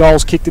 7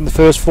 goals kicked in the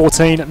first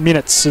 14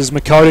 minutes as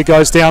Makota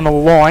goes down the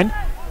line,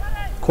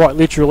 quite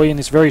literally, in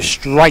this very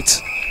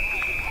straight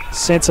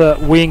centre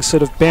wing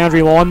sort of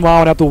boundary line.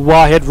 Marwan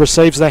Abdul-Wahid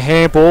receives the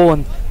handball,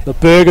 and the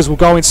Burgers will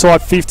go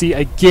inside 50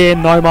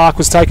 again. No mark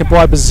was taken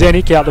by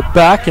Bozenic out the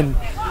back, and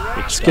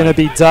it's going to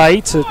be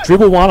Day to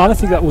dribble one. I don't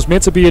think that was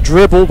meant to be a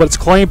dribble, but it's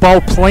clean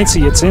bowl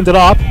plenty. It's ended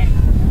up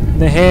in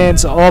the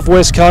hands of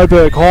West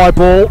Coburg. High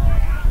ball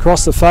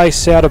across the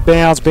face, out of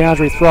bounds,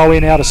 boundary throw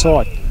in, out of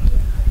sight.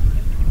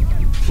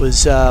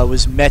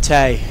 Was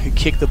Mete who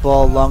kicked the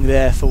ball long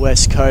there for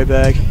West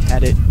Coburg,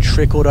 and it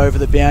trickled over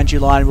the boundary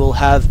line. We'll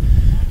have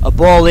a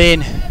ball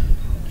in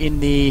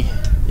the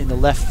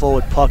left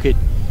forward pocket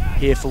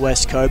here for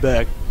West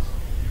Coburg.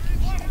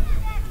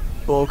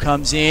 Ball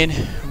comes in.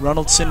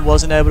 Ronaldson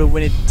wasn't able to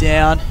win it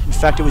down. In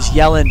fact, it was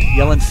Yellen.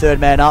 Yellen third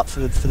man up for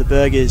the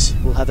Burgers.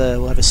 We'll have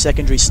a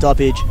secondary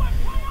stoppage.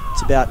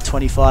 It's about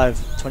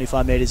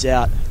 25 metres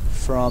out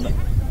from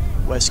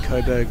West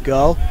Coburg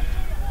goal.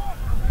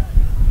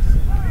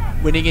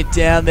 Winning it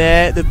down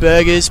there, the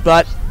Burgers,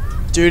 but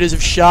Douttas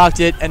have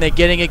sharked it, and they're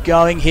getting it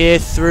going here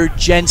through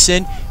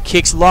Jensen.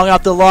 Kicks long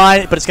up the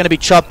line, but it's going to be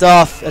chopped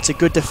off. That's a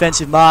good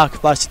defensive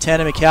mark by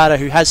Satana Mikauda,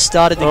 who has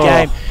started the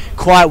game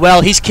quite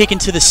well. He's kicking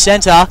to the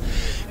centre,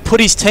 put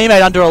his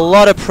teammate under a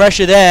lot of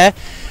pressure there.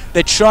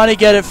 They're trying to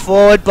get it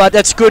forward, but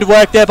that's good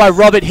work there by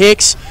Robert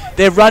Hicks.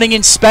 They're running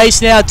in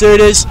space now,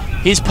 Douttas.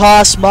 His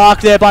pass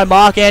marked there by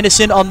Mark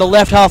Anderson on the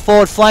left half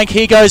forward flank.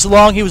 He goes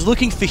long. He was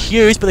looking for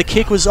Hughes, but the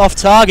kick was off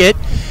target.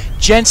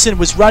 Jensen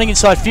was running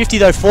inside 50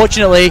 though,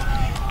 fortunately.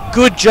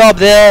 Good job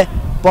there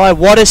by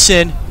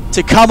Watterson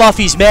to come off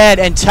his man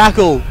and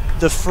tackle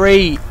the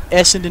free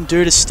Essendon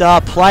Doutta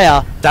Star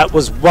player. That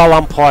was well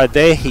umpired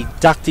there. He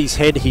ducked his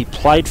head, he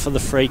played for the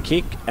free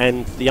kick,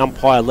 and the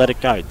umpire let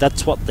it go.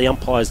 That's what the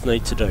umpires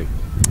need to do.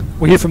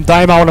 We'll hear from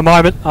Damo in a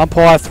moment.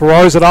 Umpire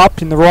throws it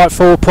up in the right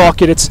forward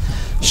pocket. It's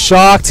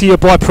sharked here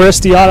by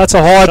Prestia. That's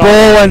a high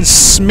ball, and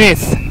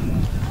Smith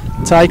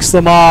takes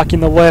the mark in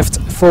the left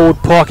forward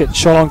pocket.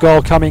 Shot on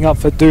goal coming up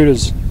for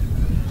Douttas.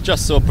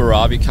 Just saw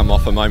Barabi come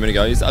off a moment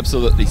ago. He's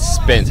absolutely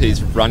spent.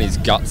 He's run his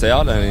guts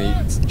out,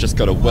 and he's just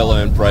got a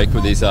well-earned break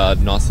with his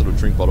nice little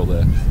drink bottle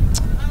there.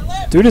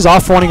 Douttas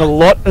are finding a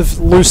lot of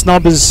loose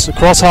numbers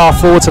across half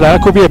forward today.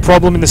 That could be a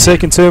problem in the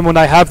second term when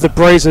they have the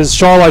breezes.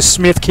 Shiloh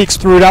Smith kicks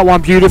through that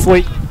one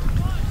beautifully.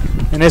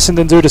 And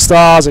Essendon Doutta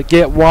Stars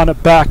get one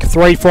back.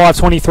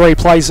 3-5-23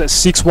 plays at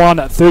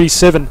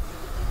 6-1-37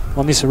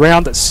 on this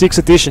round 6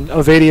 edition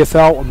of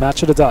EDFL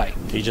Match of the Day.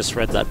 He just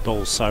read that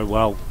ball so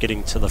well,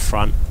 getting to the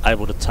front,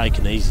 able to take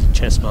an easy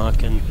chest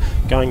mark and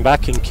going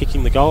back and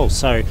kicking the goal.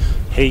 So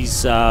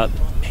he's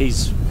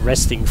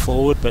resting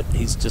forward, but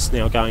he's just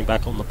now going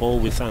back on the ball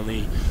with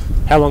only...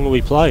 How long have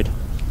we played?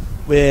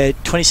 We're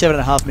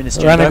 27.5 minutes.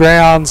 Around the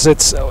grounds,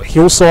 it's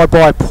Hillside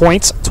by a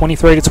point,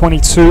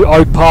 23-22.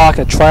 Oak Park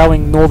are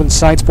trailing Northern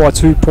Saints by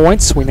 2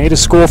 points. We need a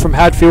score from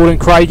Hadfield and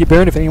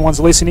Craigieburn, if anyone's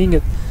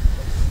listening.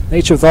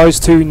 Each of those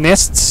two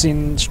nests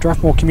in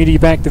Strathmore Community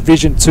Bank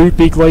Division 2.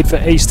 Big lead for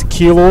East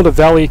Keilor. The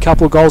Valley a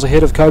couple of goals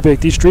ahead of Coburg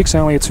Districts.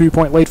 Only a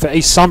 2-point lead for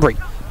East Sunbury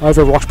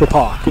over Roxburgh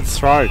Park. Good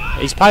throw.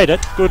 He's paid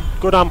it.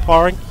 Good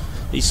umpiring.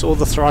 He saw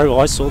the throw.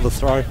 I saw the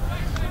throw.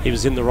 He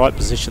was in the right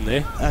position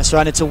there. That's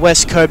right. It's a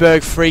West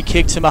Coburg free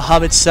kick to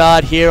Mohammed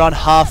Saad here on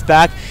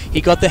half-back.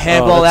 He got the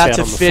handball out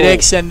to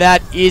Fiddix, and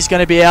that is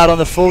going to be out on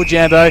the full,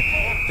 Jambo.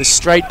 The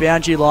straight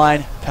boundary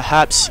line,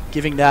 perhaps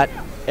giving that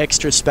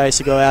extra space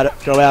to go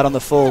out on the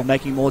full,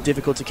 making it more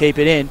difficult to keep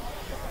it in.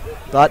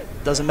 But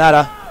doesn't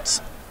matter.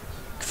 It's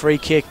free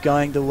kick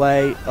going the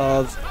way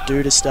of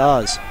Doutta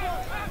Stars.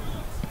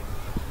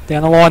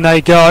 Down the line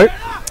they go.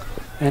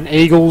 And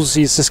Eagles,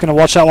 he's just going to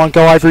watch that one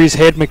go over his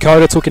head.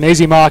 Makota took an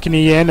easy mark in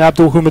the end.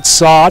 Abdul Hamid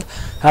Saad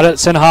had it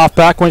centre half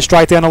back, went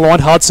straight down the line.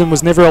 Hudson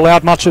was never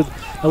allowed much of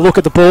a look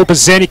at the ball.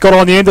 Bozenic got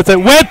on the end of it.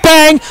 Went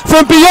bang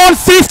from beyond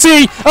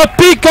 50. A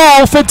big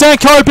goal for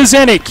Danko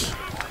Bozenic.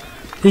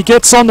 He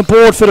gets on the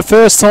board for the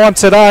first time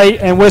today,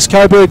 and West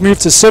Coburg moved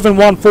to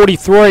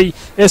 7-1-43.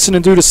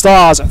 Essendon Doutta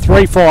Stars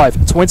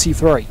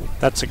 3-5-23.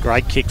 That's a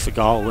great kick for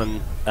goal, and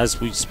as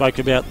we spoke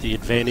about, the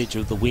advantage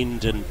of the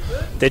wind, and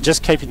they're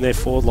just keeping their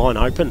forward line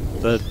open.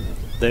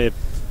 Their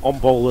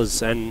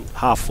on-ballers and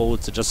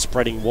half-forwards are just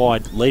spreading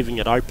wide, leaving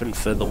it open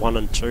for the 1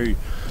 and 2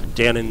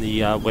 down in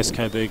the West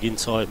Coburg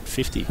inside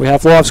 50. We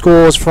have live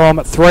scores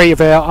from 3 of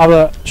our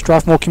other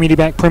Strathmore Community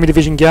Bank Premier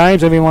Division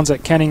games. Everyone's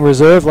at Canning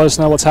Reserve. Let us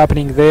know what's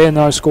happening there.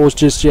 No scores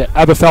just yet.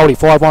 Aberfeldy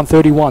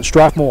 5-1-31.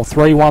 Strathmore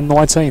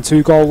 3-1-19.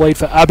 2-goal lead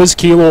for Abbas.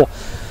 Keilor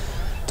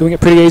doing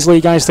it pretty easily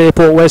against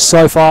Airport West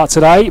so far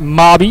today.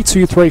 Marby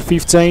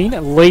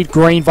 2-3-15. Lead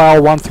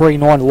Greenvale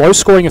 1-3-9. Low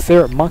scoring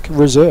affair at Monk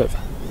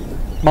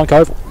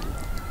Oval.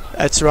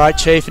 That's right,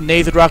 Chief, and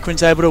neither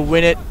ruckman's able to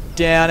win it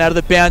down out of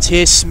the bounce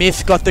here.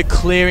 Smith got the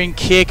clearing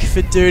kick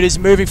for Douttas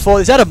moving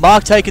forward. Is that a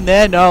mark taken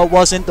there? No, it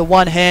wasn't. The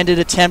one-handed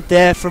attempt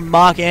there from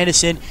Mark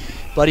Anderson,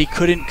 but he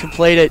couldn't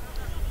complete it.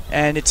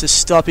 And it's a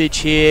stoppage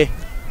here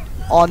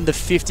on the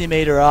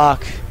 50-metre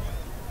arc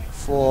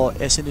for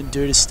Essendon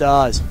Doutta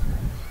Stars.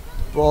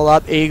 Ball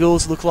up,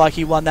 Eagles. Look like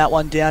he won that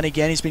one down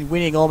again. He's been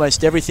winning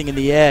almost everything in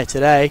the air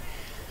today.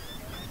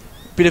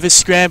 Bit of a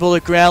scramble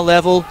at ground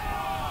level.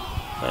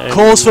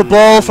 Calls for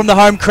ball from the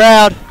home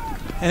crowd.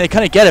 And they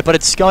kind of get it, but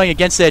it's going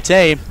against their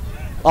team.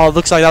 Oh, it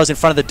looks like that was in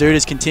front of the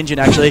Douttas contingent,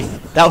 actually.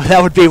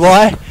 that would be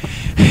why.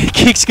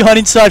 Kick's gone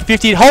inside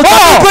 50. Holds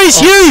up Bruce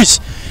Hughes!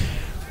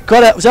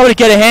 Was able to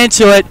get a hand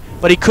to it,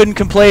 but he couldn't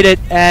complete it,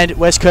 and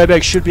West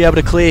Coburg should be able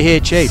to clear here,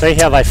 Chief. See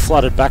how they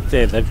flooded back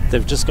there.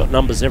 They've just got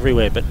numbers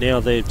everywhere, but now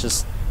they're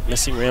just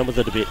messing around with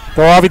it a bit.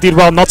 Baravi did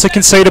well not to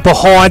concede it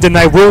behind, and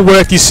they will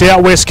work this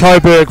out, West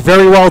Coburg.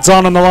 Very well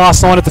done on the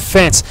last line of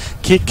defence.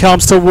 Kick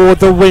comes toward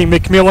the wing.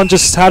 McMillan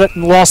just had it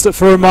and lost it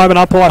for a moment.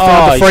 Umpire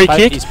found the free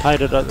kick. He's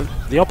paid it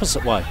the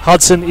opposite way.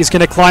 Hudson is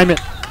going to claim it.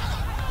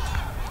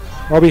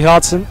 Robbie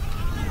Hudson.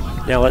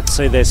 Now let's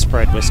see their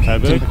spread, West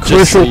Coburg.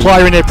 Crucial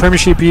player in their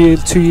premiership year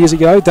 2 years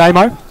ago.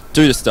 Damo.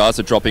 Doutta Stars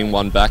are dropping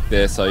one back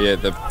there, so yeah,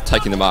 they're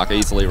taking the mark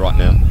easily right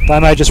now.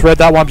 Damo just read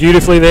that one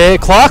beautifully there.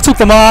 Clark took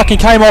the mark and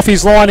came off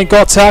his line and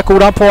got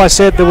tackled. Umpire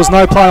said there was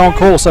no play on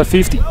call, so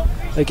 50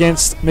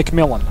 against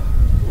McMillan.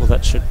 Well,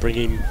 that should bring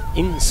him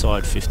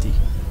inside 50.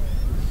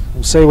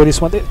 We'll see what this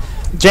one did.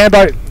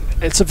 Jambo,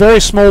 it's a very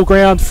small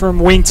ground from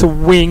wing to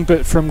wing,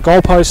 but from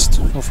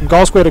goalpost, or from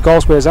goal square to goal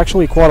square is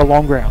actually quite a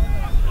long ground.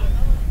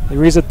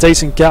 There is a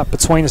decent gap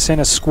between the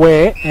centre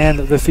square and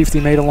the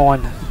 50-metre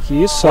line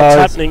here. So what's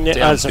happening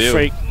now as a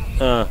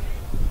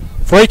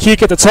free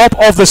kick at the top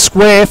of the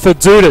square for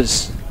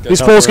Douttas.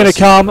 This ball's going to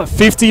come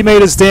 50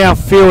 metres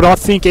downfield. I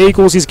think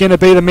Eagles is going to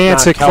be the man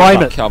to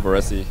claim it.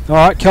 Calvaresi. All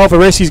right,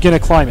 Calvaresi is going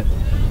to claim it.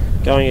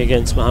 Going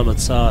against Mohamed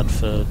Saad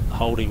for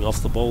holding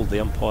off the ball. The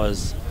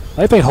umpires.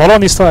 They've been hot on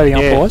this today, the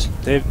umpires.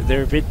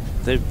 They're a bit.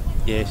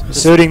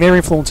 Asserting their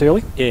influence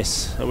early.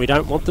 Yes, and we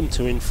don't want them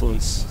to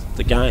influence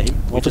the game.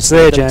 If it's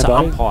there,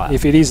 Jambo,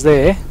 if it is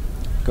there,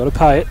 got to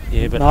pay it.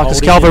 Yeah, but Marcus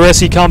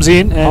Calvaresi comes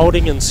in. And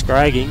holding and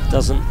scragging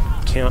doesn't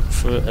count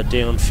for a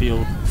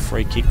downfield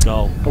free kick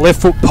goal. A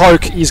left foot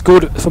poke is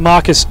good for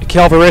Marcus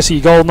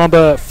Calvaresi. Goal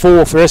number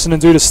 4 for Essendon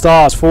Doutta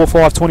Stars.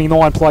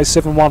 4-5-29, plays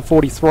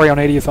 7-1-43 on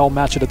EDFL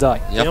Match of the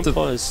Day. The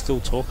umpire's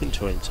still talking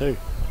to him too.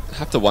 I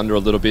have to wonder a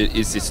little bit,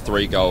 is this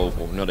 3 goal,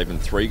 or not even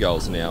 3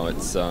 goals now,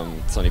 it's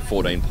only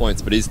 14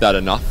 points, but is that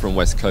enough from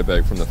West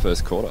Coburg from the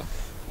first quarter?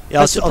 Yeah,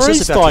 has the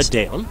breeze died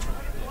down?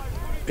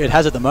 It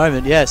has at the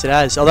moment, yes, it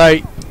has. Although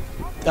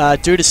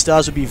Doutta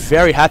Stars would be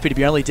very happy to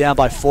be only down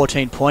by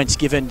 14 points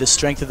given the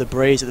strength of the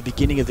breeze at the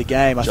beginning of the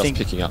game. I think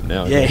picking up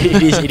now. Yeah,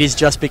 it is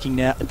just picking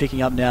up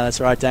now.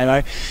 That's right,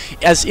 Damo.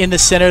 As in the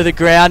centre of the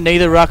ground,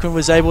 neither ruckman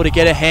was able to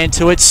get a hand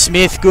to it.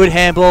 Smith, good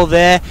handball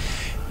there.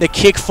 The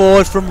kick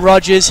forward from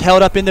Rogers,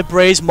 held up in the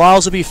breeze.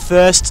 Miles will be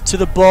first to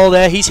the ball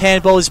there. His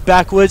handball is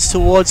backwards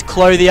towards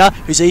Clothier,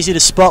 who's easy to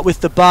spot with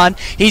the bun.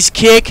 His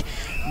kick,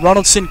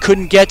 Ronaldson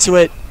couldn't get to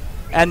it,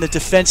 and the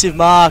defensive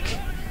mark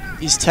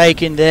is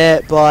taken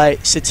there by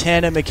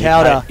Satana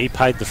McAlder. He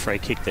paid the free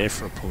kick there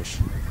for a push.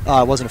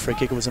 Oh, it wasn't a free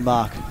kick, it was a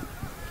mark.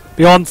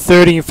 Beyond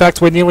 30, in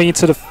fact, we're nearly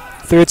into the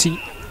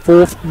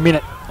 34th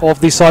minute of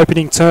this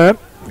opening term.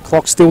 The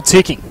clock's still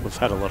ticking. We've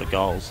had a lot of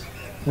goals.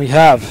 We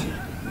have.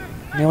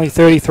 Nearly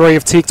 33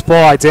 have ticked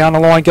by. Down the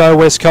line go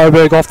West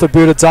Coburg off the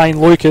boot of Dane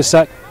Lucas.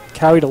 That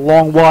carried a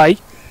long way.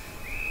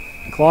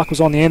 Clark was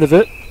on the end of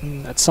it.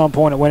 At some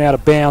point it went out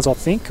of bounds, I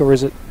think, or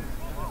is it?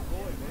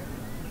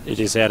 It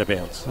is out of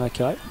bounds.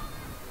 Okay.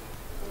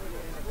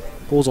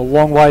 Ball's a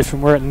long way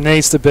from where it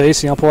needs to be,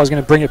 so the umpire's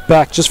going to bring it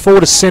back. Just forward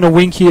to centre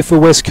wing here for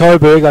West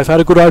Coburg. They've had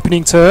a good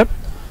opening term.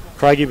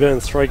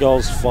 Craigieburn 3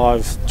 goals,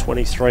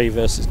 5-23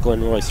 versus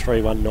Glenroy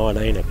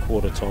 3-1-19 at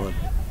quarter time.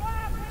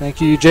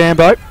 Thank you,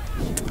 Jambo.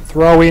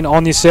 Throw in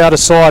on this outer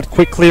side.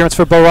 Quick clearance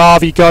for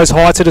Baravi. Goes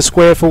high to the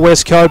square for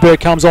West Coburg.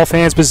 Comes off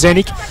hands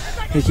Bozenic.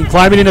 He can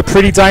claim it in a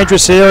pretty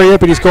dangerous area,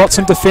 but he's got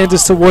some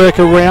defenders to work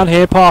around.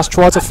 Hair pass,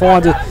 tried to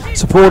find a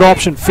support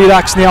option.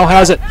 Fidax now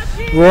has it.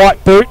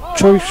 Right boot.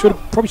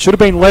 Probably should have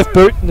been left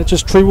boot, and it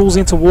just dribbles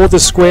in toward the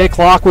square.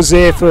 Clark was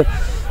there for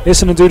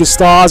Essendon Doutta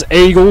Stars,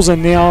 Eagles,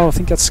 and now I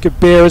think that's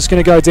Scabera's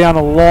going to go down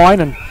the line,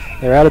 and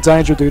they're out of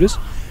danger, Douttas.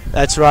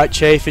 That's right,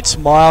 Chief. It's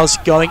Miles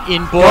going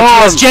inboard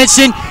towards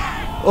Jensen.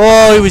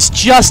 Oh, he was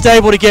just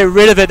able to get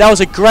rid of it. That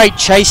was a great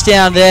chase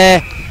down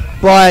there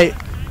by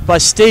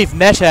Steve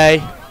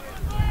Mete,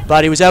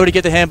 but he was able to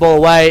get the handball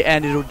away,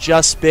 and it'll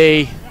just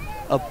be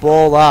a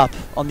ball up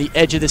on the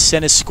edge of the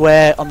centre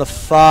square on the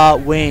far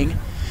wing.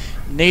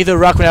 Neither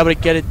ruck were able to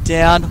get it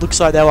down. Looks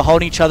like they were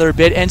holding each other a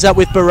bit. Ends up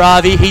with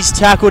Baravi. He's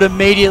tackled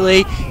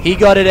immediately. He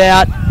got it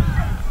out.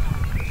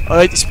 Oh,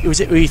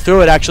 he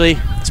threw it, actually.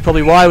 That's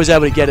probably why he was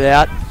able to get it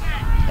out.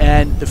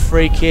 And the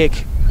free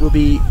kick will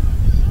be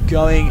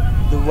going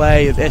the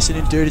way of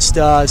Essendon Doutta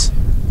Stars.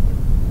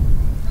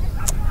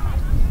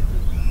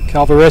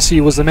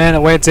 Calvaresi was the man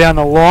that went down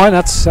the line.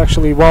 That's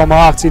actually well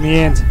marked in the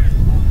end.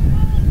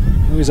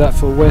 Who is that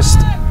for West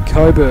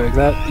Coburg?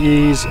 That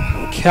is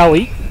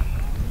Kelly.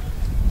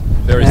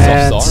 Very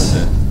soft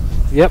siren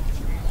there. Yep.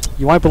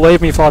 You won't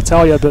believe me if I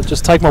tell you, but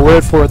just take my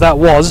word for it. That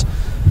was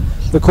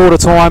the quarter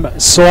time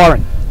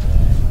siren.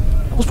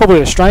 That was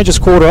probably the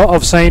strangest quarter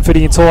I've seen for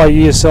the entire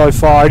year so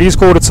far. It is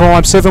quarter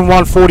time,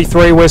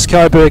 7-1-43 West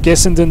Coburg,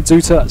 Essendon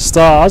Doutta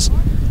Stars,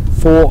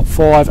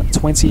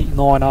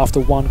 4-5-29 after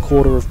 1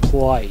 quarter of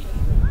play.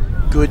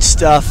 Good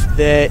stuff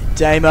there,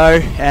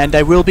 Damo, and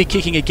they will be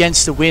kicking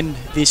against the wind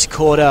this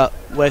quarter,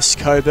 West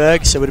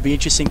Coburg, so it'll be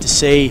interesting to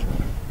see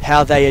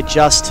how they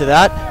adjust to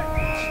that.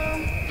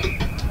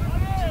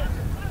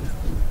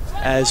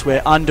 As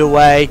we're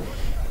underway,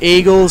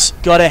 Eagles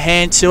got a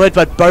hand to it,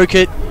 but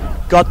Bokert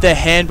got the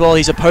handball.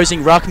 His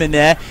opposing ruckman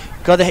there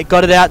got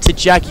it out to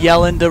Jack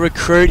Yellen, the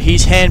recruit.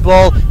 His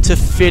handball to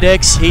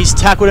FedEx. He's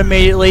tackled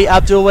immediately.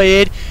 Abdul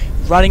Wahid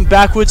running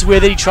backwards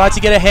with it. He tried to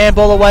get a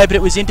handball away, but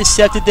it was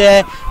intercepted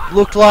there.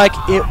 Looked like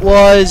it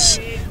was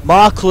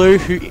Marklew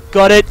who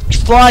got it.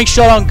 Flying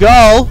shot on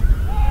goal.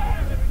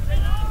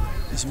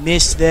 It was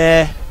missed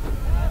there.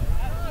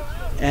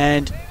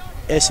 And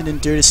Essendon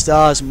Doutta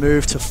Stars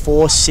move to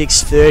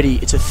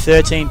 4-6-30. It's a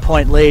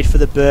 13-point lead for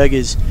the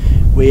Burgers.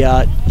 We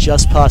are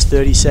just past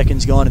 30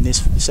 seconds gone in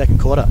this second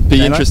quarter.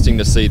 Be interesting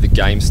to see the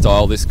game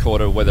style this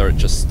quarter, whether it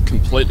just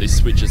completely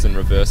switches and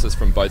reverses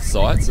from both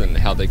sides and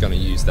how they're going to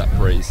use that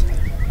breeze.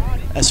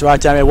 That's right,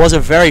 Damien. It was a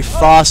very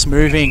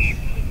fast-moving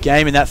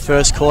game in that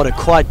first quarter.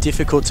 Quite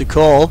difficult to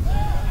call,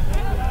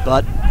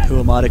 but who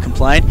am I to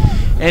complain?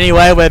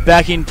 Anyway, we're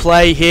back in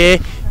play here.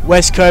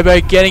 West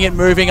Coburg getting it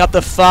moving up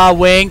the far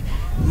wing.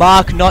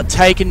 Mark not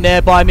taken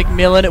there by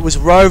McMillan. It was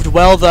roved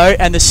well though,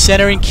 and the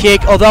centering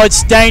kick, although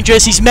it's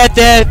dangerous, he's met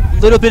there,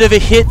 little bit of a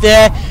hit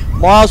there.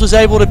 Miles was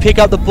able to pick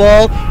up the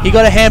ball. He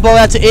got a handball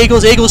out to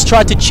Eagles. Eagles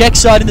tried to check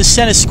side in the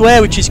centre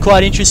square, which is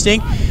quite interesting.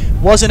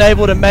 Wasn't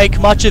able to make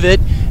much of it,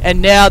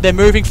 and now they're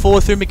moving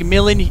forward through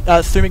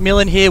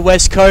McMillan here,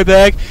 West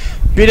Coburg.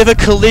 Bit of a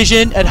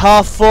collision at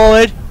half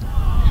forward.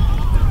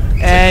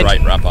 And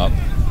great wrap up.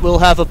 We'll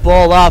have a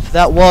ball up.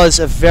 That was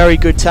a very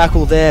good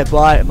tackle there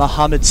by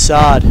Mohammed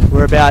Saad.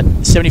 We're about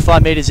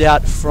 75 metres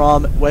out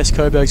from West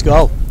Coburg's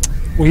goal.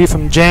 We'll hear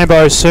from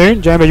Jambo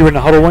soon. Jambo, you were in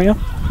the huddle, weren't you?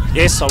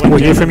 Yes, I went. We'll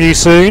hear from you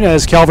soon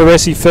as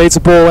Calvaresi feeds the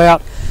ball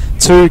out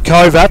to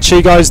Kovac.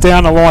 She goes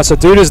down the line. So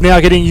Douta's now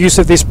getting use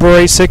of this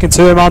breeze. Second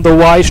term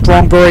underway.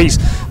 Strong breeze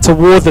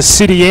toward the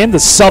city end, the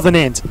southern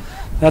end.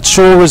 That's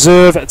Shaw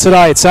Reserve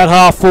today. It's at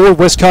half forward.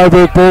 West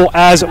Coburg ball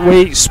as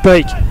we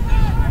speak.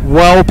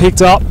 Well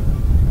picked up.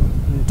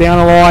 Down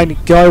the line,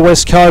 go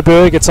West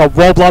Coburg. It's a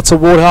wobbler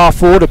toward half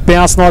forward. It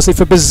bounced nicely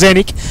for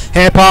Bezenik.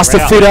 Hand pass to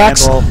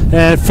Fidax.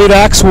 And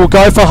Fidax will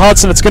go for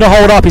Hudson. It's going to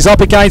hold up. He's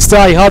up against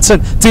A.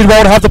 Hudson did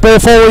well to have the ball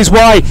fall his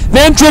way.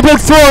 Then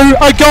dribbled through.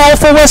 A goal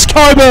for West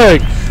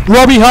Coburg.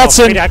 Robbie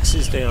Hudson Fidax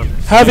is down.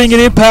 Having an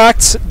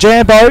impact.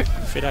 Jambo.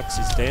 Fidax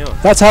is down.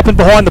 That's happened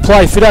behind the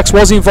play. Fidax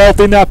was involved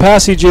in that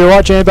passage. You're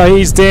right, Jambo.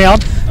 He's down.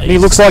 And he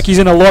looks like he's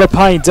in a lot of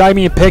pain.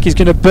 Damien Peck is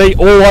going to be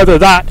all over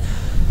that.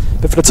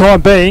 But for the time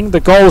being, the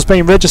goal has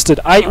been registered.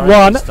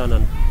 8-1.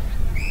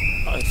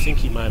 I think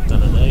he may have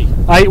done an E.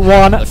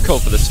 8-1. They've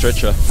called for the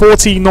stretcher.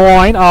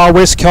 49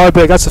 West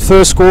Coburg. That's the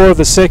first score of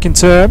the second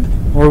term.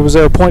 Or was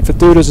there a point for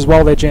Douta's as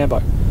well there,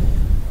 Jambo?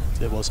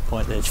 There was a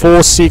point there,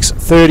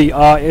 4-6-30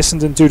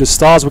 Essendon Doutta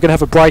Stars. We're going to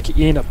have a break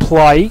in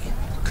play.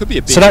 Could be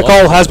a big so that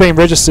goal has been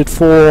registered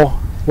for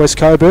West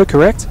Coburg,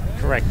 correct?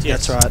 Correct,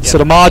 yes. That's right. So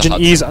the margin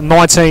is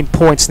 19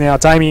 points now.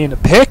 Damien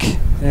Peck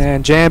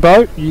and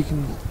Jambo, you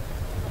can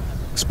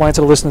explain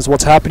to the listeners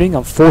what's happening.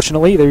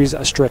 Unfortunately, there is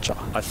a stretcher.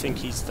 I think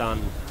he's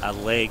done a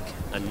leg,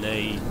 a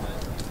knee,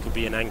 could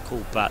be an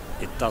ankle, but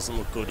it doesn't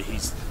look good.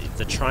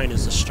 The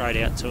trainers are straight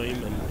out to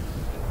him, and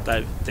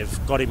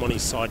they've got him on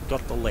his side,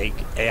 got the leg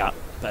out,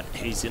 but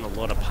he's in a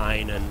lot of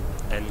pain, and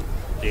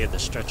the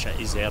stretcher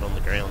is out on the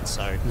ground.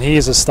 So and he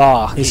is a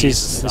star. This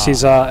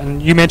is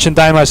and you mentioned,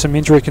 Damo, some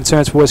injury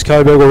concerns for West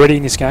Coburg already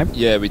in this game.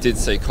 Yeah, we did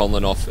see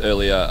Conlon off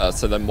earlier,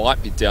 so they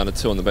might be down to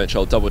 2 on the bench.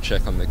 I'll double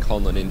check on the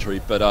Conlon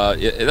injury, but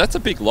yeah, that's a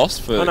big loss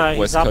for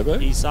West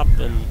Coburg. He's up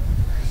and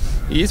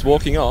he is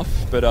walking off,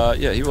 but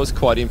yeah, he was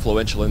quite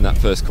influential in that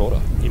first quarter.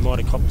 He might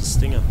have copped a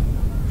stinger.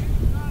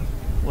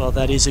 Well,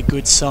 that is a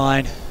good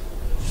sign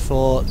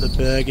for the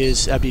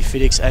Burgers. Abdi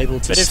Fidax able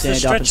to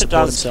stand up and support himself. But if the stretcher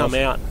does come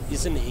out,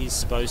 isn't he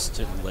supposed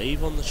to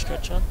leave on the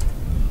stretcher?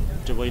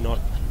 Do we not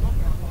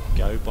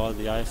go by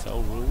the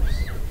AFL rules?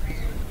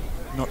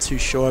 Not too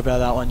sure about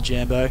that one,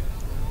 Jambo.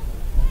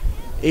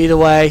 Either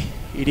way,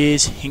 it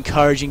is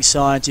encouraging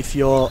signs if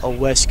you're a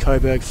West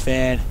Coburg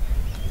fan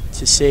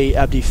to see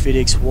Abdi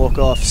Fidax walk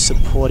off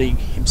supporting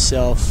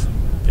himself.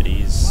 But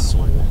he is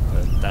sore.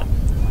 That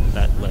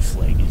left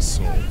leg is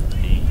sore.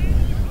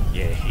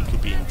 He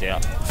could be in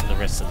doubt for the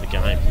rest of the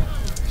game.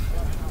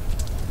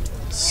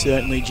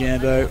 Certainly,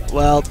 Jambo.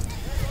 Well,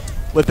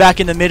 we're back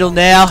in the middle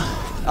now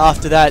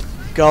after that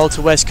goal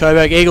to West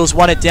Coburg. Eagles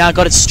won it down,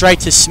 got it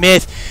straight to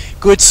Smith.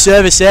 Good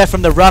service there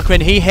from the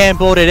ruckman. He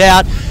handballed it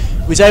out.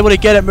 Was able to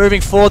get it moving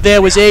forward.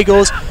 There was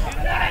Eagles.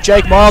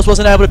 Jake Miles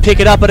wasn't able to pick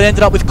it up, but it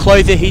ended up with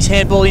Clothier. His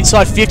handball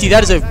inside 50.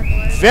 That is a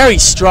very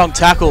strong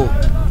tackle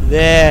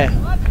there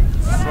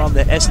from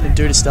the Essendon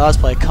Doutta Stars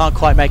player. Can't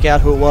quite make out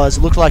who it was.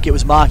 It looked like it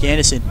was Mark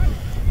Anderson.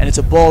 And it's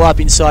a ball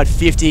up inside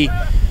 50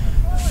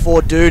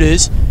 for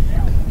Douttas.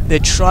 They're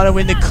trying to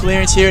win the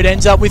clearance here. It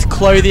ends up with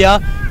Clothier.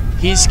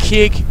 His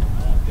kick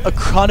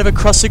kind of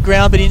across the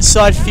ground, but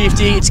inside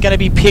 50. It's going to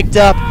be picked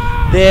up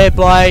there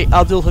by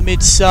Abdul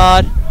Hamid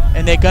Saad.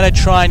 And they're going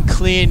to try and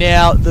clear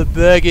now the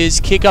Burgers.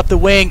 Kick up the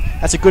wing.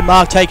 That's a good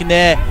mark taken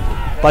there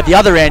by the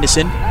other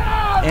Anderson.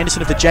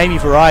 Anderson of the Jamie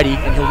variety,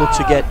 and he'll look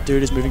to get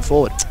Douttas moving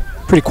forward.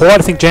 Pretty quiet,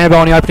 I think, Jambo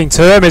on the opening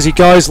term as he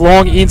goes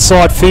long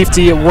inside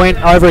 50. It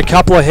went over a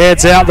couple of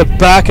heads out the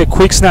back. A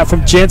quick snap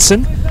from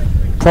Jensen.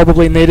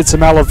 Probably needed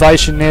some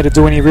elevation there to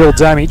do any real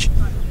damage.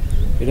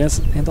 It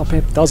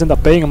does end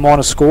up being a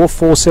minor score,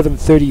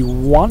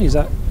 4-7-31. Is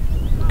that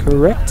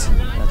correct?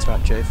 That's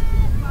right, Chief.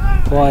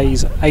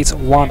 Plays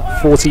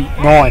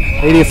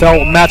 8-1-49.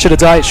 EDFL match of the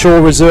day at Shaw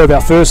Reserve. Our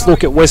first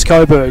look at West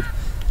Coburg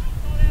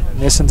and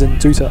Essendon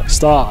Doutta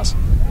Stars.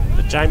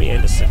 But Jamie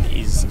Anderson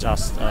is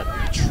just a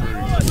true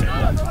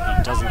defender.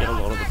 He doesn't get a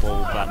lot of the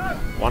ball, but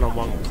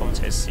one-on-one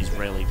contests he's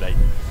rarely beaten.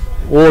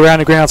 All around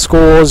the ground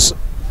scores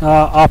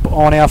up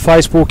on our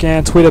Facebook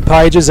and Twitter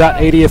pages at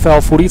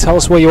EDFL Footy. Tell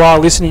us where you are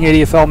listening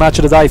EDFL Match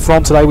of the Day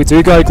from today. We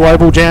do go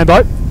global,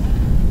 Jambo.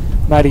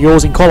 Mate of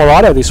yours in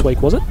Colorado this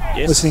week, was it?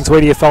 Yes. Listening to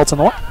EDFL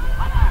tonight.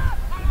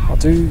 I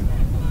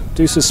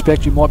do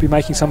suspect you might be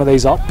making some of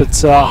these up,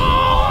 but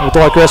we'll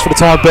digress for the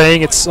time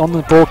being. It's on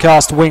the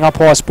broadcast wing.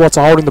 Umpire spots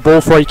are holding the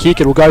ball for a kick.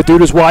 It will go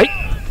Douta's way.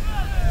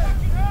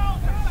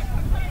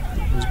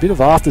 There's a bit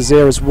of afters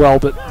there as well,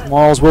 but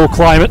Miles will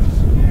claim it.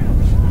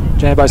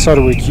 Jambo, so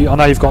do we. I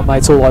know you've got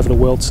mates all over the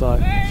world, so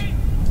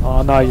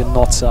I know you're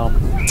not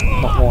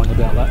lying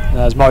about that.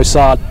 As Mo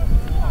Saad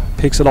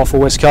picks it off for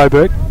West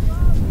Coburg.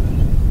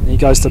 And he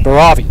goes to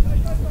Baravi.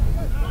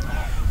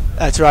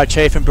 That's right,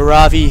 Chief, and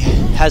Baravi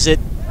has it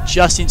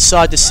just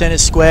inside the centre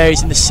square.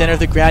 He's in the centre of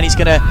the ground. He's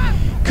going to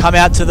come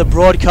out to the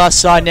broadcast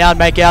side now and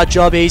make our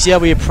job easier.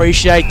 We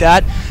appreciate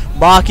that.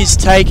 Mark is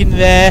taken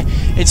there.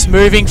 It's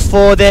moving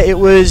forward there. It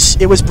was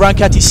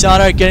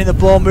Brancatisano getting the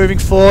ball moving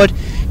forward.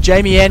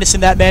 Jamie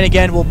Anderson, that man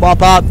again, will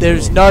mop up.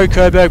 There's no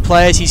Coburg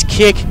players. His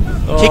kick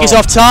is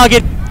off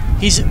target.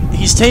 His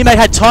teammate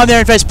had time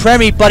there in West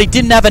Premi, but he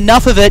didn't have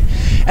enough of it.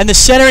 And the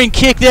centering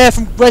kick there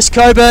from West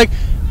Coburg,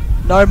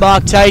 no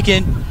mark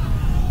taken.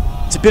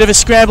 It's a bit of a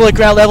scramble at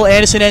ground level.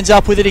 Anderson ends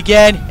up with it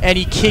again, and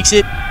he kicks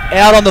it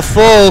out on the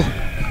full,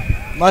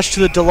 much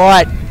to the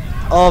delight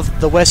of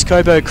the West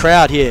Coburg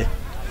crowd here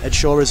at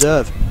Shaw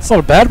Reserve. It's not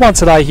a bad one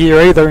today here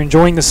either,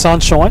 enjoying the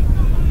sunshine.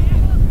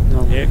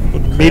 Yeah,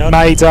 good crowd.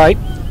 Mid-May day.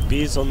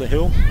 Beers on the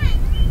hill.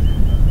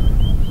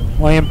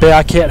 Liam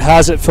Bowcat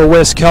has it for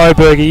West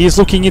Coburg. He is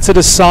looking into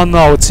the sun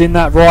though. It's in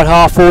that right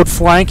half forward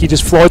flank. He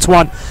just floats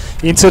one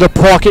into the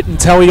pocket, and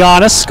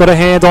Talianis got a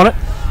hand on it.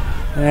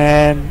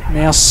 And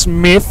now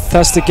Smith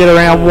has to get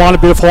around one. A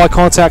bit of high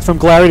contact from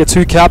Glary. The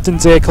two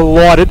captains there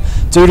collided.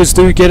 Douttas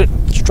do get it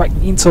straight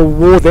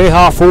into their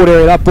half forward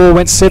area. That ball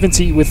went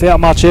 70 without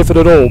much effort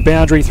at all.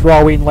 Boundary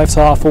throw in left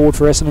half forward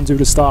for Essendon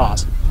Doutta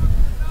Stars.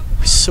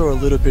 We saw a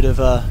little bit of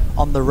a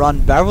on the run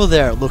barrel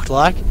there, it looked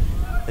like,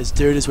 as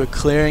Douttas were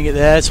clearing it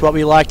there. It's what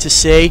we like to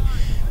see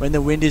when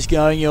the wind is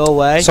going your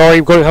way. Sorry,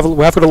 we have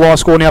got a live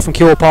score now from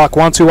Kilo Park.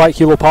 128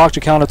 Kilo Park,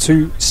 Jacana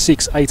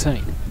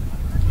 2-6-18.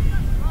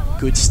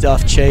 Good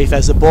stuff, Chief.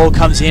 As the ball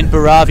comes in,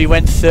 Baravi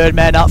went third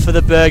man up for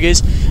the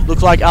Burgers.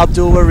 Looked like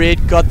Abdul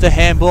Warid got the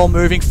handball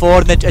moving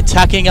forward, and then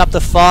attacking up the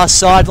far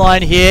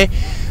sideline here.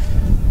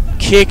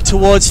 Kick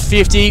towards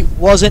 50,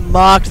 wasn't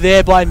marked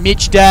there by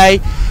Mitch Day.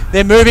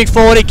 They're moving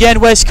forward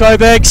again, West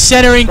Coburg,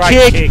 centering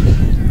kick.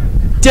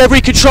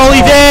 Debris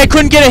Controlli there,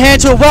 couldn't get a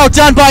hand to it. Well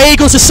done by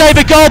Eagles to save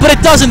a goal, but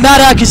it doesn't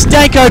matter because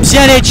Danko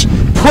Bzenic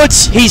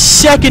puts his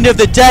second of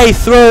the day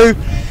through.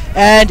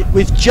 And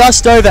with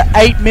just over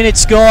 8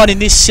 minutes gone in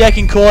this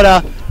second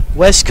quarter,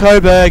 West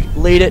Coburg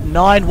lead at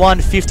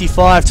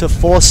 9-1-55 to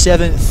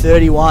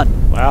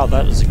 4-7-31. Wow,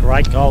 that was a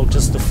great goal.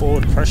 Just the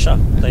forward pressure.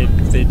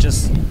 They're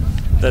just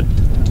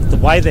the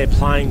way they're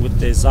playing with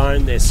their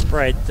zone, their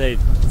spread. They're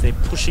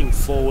pushing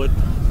forward,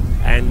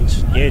 and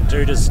yeah,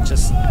 Douttas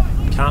just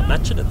can't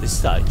match it at this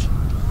stage.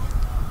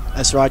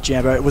 That's right,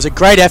 Jambo. It was a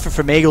great effort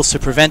from Eagles to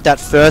prevent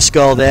that first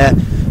goal there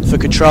for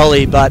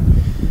Controlli, but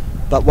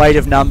weight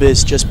of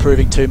numbers just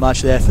proving too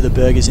much there for the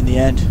Burgers in the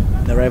end,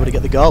 and they were able to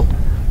get the goal.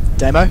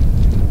 Damo?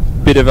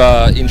 Bit of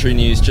injury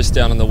news just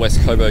down on the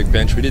West Coburg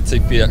bench. We did see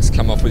Felix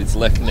come off with his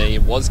left knee.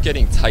 It was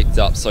getting taped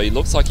up, so he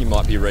looks like he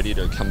might be ready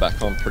to come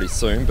back on pretty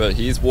soon, but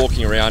he is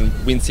walking around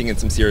wincing in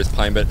some serious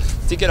pain, but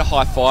did get a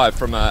high five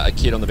from a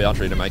kid on the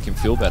boundary to make him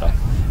feel better.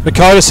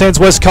 Makota sends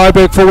West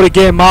Coburg forward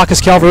again. Marcus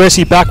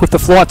Calvaresi back with the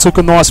flight. Took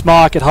a nice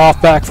mark at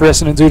half back for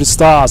Essendon Doutta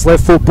Stars.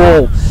 Left foot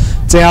ball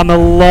down the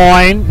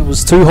line. It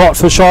was too hot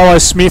for Shiloh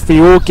Smith. He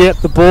will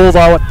get the ball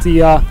though at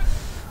the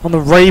on the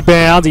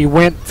rebound. He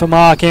went for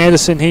Mark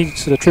Anderson. He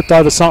sort of tripped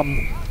over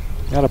something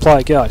How to play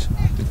it goes.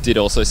 Did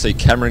also see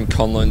Cameron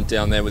Conlon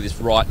down there with his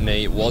right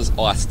knee. It was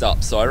iced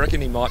up, so I reckon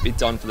he might be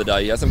done for the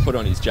day. He hasn't put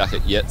on his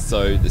jacket yet,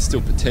 so there's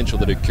still potential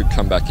that it could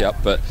come back out,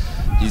 but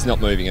he's not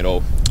moving at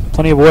all.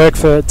 Plenty of work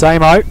for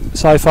Damo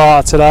so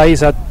far today. He's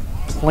had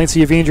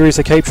plenty of injuries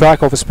to keep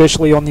track of,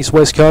 especially on this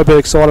West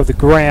Coburg side of the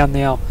ground.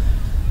 Now,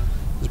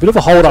 there's a bit of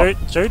a hold-up.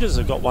 Douttas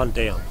have got one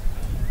down.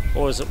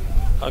 Or is it...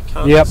 I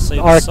can't see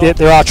the I side. reckon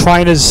there are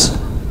trainers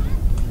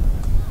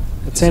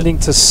attending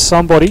to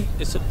somebody.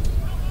 Is it...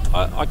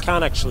 I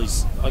can't actually...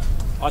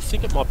 I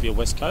think it might be a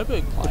West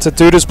Coburg player. It's a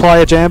Douttas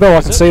player, Jambo.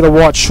 I can see the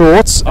white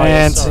shorts,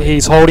 and sorry.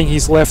 he's holding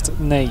his left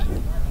knee.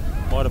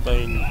 Might have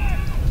been...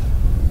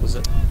 Was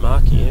it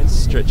Mark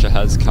Anderson? Stretcher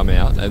has come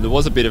out, and there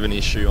was a bit of an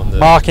issue on the...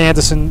 Mark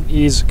Anderson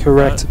is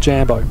correct,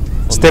 Jambo.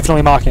 It's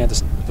definitely Mark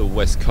Anderson. The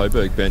West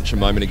Coburg bench a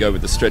moment ago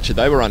with the stretcher.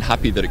 They were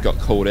unhappy that it got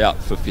called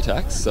out for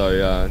Fitax,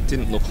 so it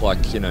didn't look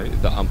like, you know,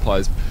 the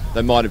umpires...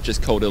 They might have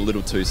just called it a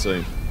little too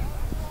soon.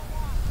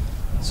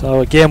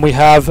 So again, we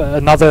have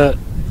another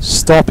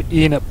stop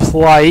in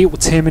play.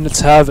 10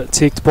 minutes have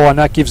ticked by, and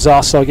that gives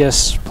us, I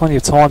guess, plenty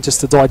of time just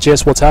to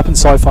digest what's happened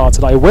so far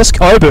today. West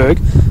Coburg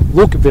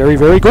look very,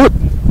 very good.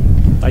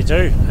 They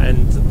do,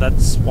 and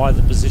that's why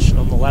the position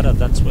on the ladder,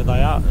 that's where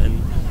they are.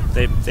 And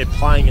they're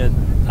playing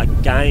a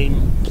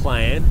game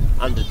plan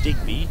under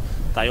Digby.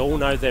 They all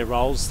know their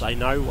roles. They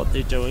know what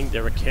they're doing.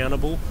 They're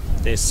accountable.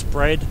 They're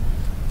spread.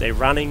 They're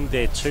running.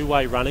 They're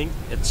two-way running.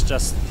 It's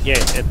just, yeah,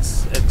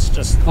 it's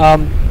just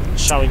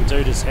showing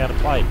Douttas how to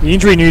play. The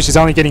injury news is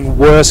only getting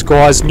worse,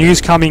 guys. News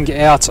coming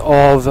out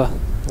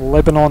of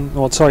Lebanon,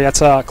 or sorry, that's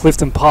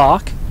Clifton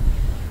Park,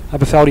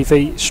 Aberfeldy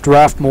v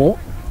Strathmore.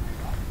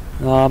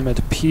 It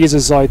appears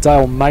as though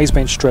Dale May's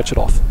been stretchered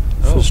off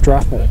for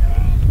Strathmore.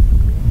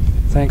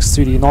 Thanks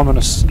to the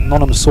anonymous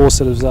source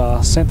that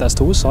has sent that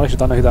to us. So I actually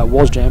don't know who that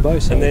was, Jambo.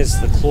 So. And there's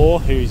the Claw,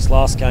 whose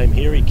last game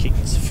here he kicked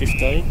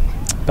 15.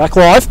 Back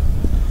live.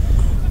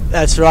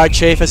 That's right,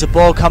 Chief. As the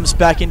ball comes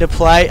back into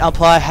play,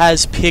 umpire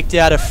has picked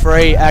out a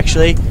free,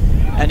 actually,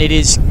 and it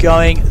is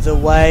going the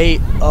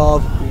way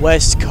of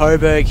West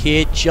Coburg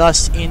here,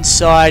 just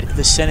inside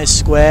the centre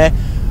square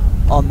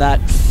on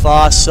that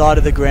far side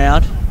of the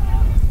ground.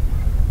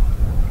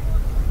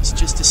 He's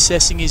just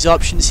assessing his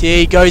options here.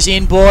 He goes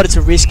inboard. It's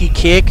a risky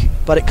kick,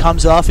 but it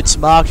comes off. It's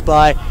marked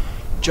by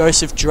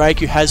Joseph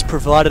Drake, who has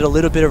provided a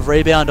little bit of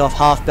rebound off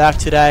half-back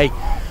today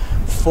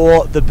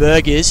for the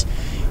Burgers.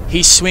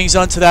 He swings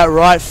onto that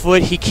right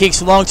foot. He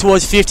kicks long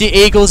towards 50.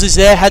 Eagles is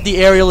there, had the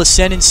aerial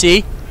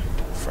ascendancy,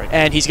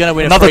 and he's going to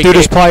win another a free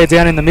Douttas kick. player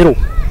down in the middle.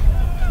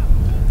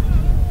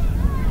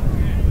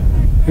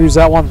 Who's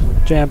that one,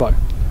 Jambo?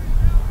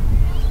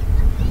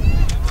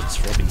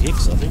 It's Robbie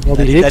Hicks, I think.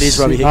 Robbie Hicks. That is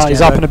Robbie Hicks.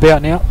 He's up and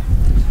about now.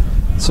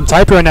 Some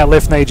taper in that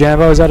left knee,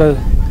 Jambo. Is that an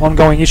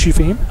ongoing issue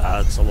for him?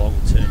 It's a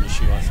long-term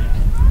issue, I think.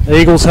 The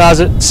Eagles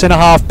has it, centre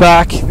half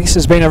back. This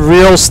has been a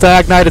real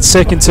stagnated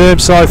second term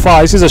so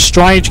far. This is a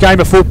strange game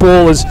of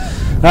football as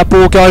that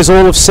ball goes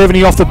all of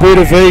 70 off the boot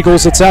of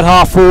Eagles. It's at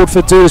half forward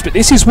for Douttas, but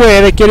this is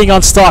where they're getting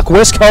unstuck.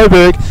 West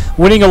Coburg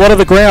winning a lot of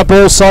the ground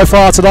balls so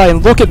far today,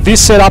 and look at this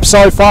setup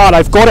so far.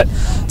 They've got it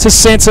to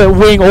centre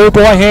wing all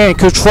by hand.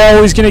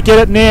 Control is going to get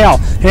it now.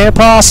 Hand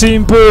pass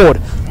inboard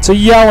to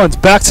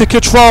Yelland, back to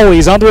Control.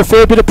 He's under a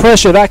fair bit of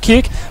pressure. That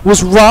kick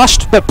was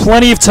rushed, but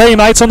plenty of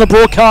teammates on the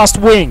broadcast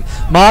wing.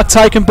 Mark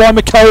taken by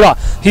Makota.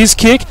 His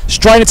kick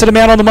straight into the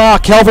man on the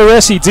mark.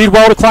 Calvaresi did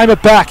well to claim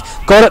it back.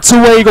 Got it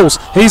to Eagles.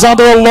 He's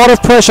under a lot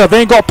of pressure,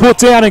 then got put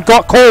down and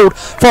got called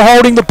for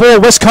holding the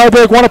ball. West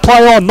Coburg want to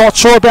play on. Not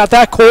sure about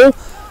that call.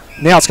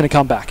 Now it's going to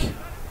come back.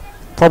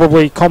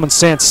 Probably common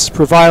sense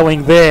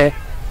prevailing there.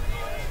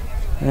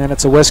 And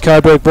it's a West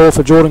Coburg ball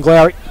for Jordan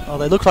Glowry. Well,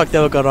 they looked like they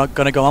were going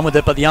to go on with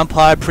it, but the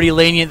umpire pretty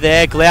lenient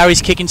there.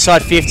 Glowry's kick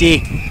inside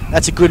 50.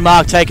 That's a good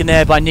mark taken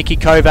there by Nicky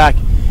Kovac.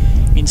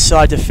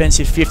 Inside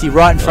defensive 50,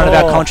 right in front of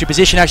our commentary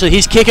position. Actually,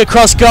 his kick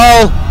across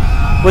goal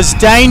was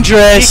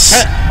dangerous.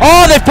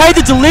 Oh, they've paid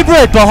the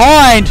deliberate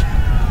behind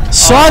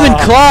Simon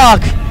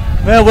Clark.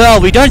 Well,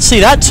 we don't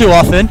see that too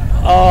often.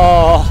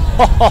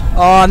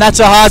 And that's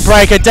a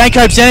heartbreaker.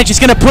 Danko Bzenic is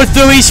going to put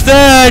through his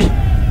third,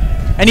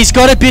 and he's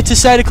got a bit to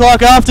say to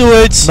Clark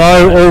afterwards.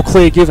 No all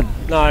clear given.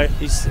 No,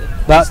 he's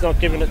not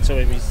giving it to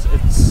him.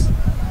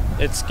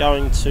 It's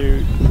going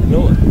to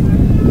Miller.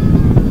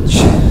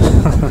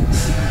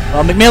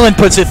 Well, McMillan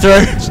puts it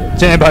through.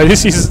 Jambo,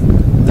 this is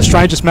the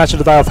strangest match of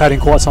the day I've had in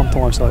quite some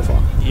time so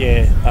far.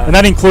 Yeah. And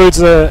that includes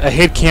a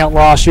head count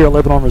last year at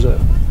Lebanon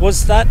Reserve.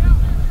 Was that...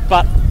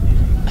 But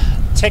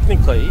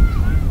technically,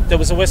 there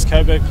was a West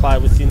Coburg player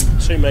within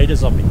 2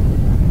 metres of him.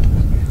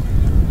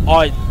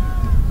 I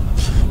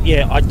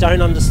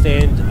don't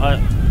understand.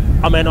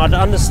 I mean, I'd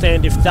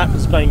understand if that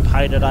was being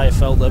paid at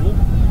AFL level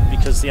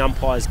because the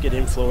umpires get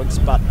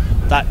influenced, but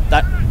that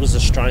was a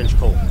strange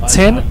call.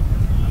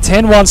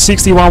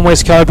 10-1-61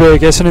 West Coburg,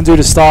 Essendon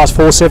Doutta Stars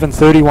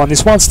 4-7-31.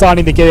 This one's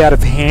starting to get out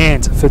of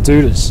hand for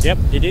Douttas. Yep,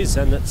 it is,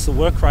 and it's the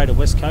work rate of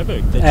West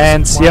Coburg. They're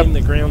just playing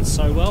the ground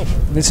so well.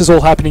 This is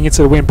all happening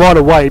into the win. By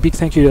the way, big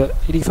thank you to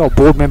EDFL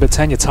board member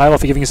Tanya Taylor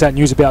for giving us that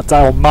news about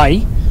Dale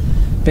May.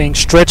 being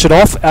stretchered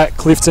off at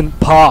Clifton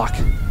Park.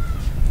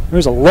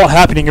 There's a lot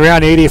happening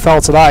around the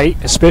EDFL today,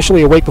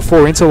 especially a week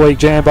before Interleague,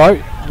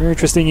 Jambo. Very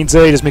interesting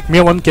indeed as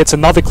McMillan gets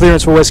another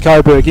clearance for West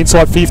Coburg,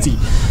 inside 50.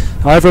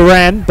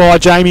 Overran by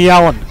Jamie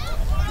Allen.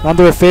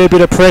 Under a fair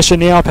bit of pressure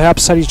now,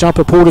 perhaps had his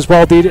jumper pulled as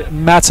well did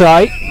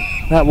Mate.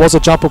 That was a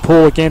jumper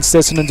pull against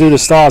Essendon Doutta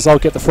Stars. They'll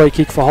get the free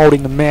kick for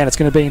holding the man. It's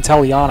going to be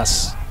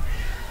Italianis.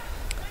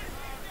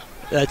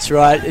 That's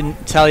right, and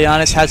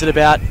Italianis has it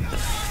about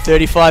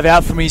 35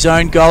 out from his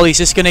own goal. He's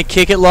just going to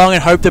kick it long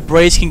and hope the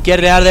Breeze can get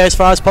it out of there as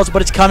far as possible,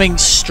 but it's coming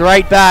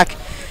straight back.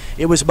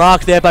 It was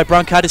marked there by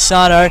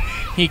Brancatisano.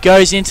 He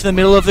goes into the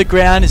middle of the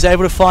ground, is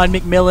able to find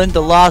McMillan,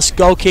 the last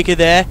goal kicker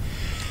there.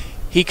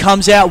 He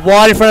comes out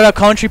wide in front of our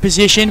commentary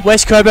position.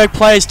 West Coburg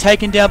players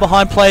taken down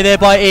behind play there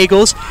by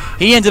Eagles.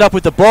 He ended up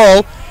with the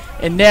ball,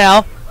 and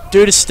now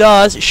Doutta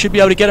Stars should be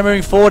able to get him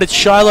moving forward. It's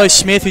Shiloh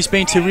Smith, who's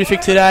been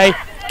terrific today.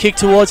 Kick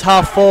towards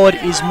half forward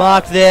is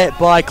marked there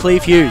by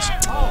Cleve Hughes.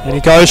 And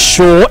he goes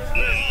short.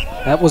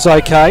 That was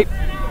okay.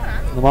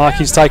 The mark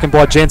is taken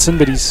by Jensen,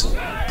 but he's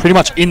pretty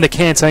much in the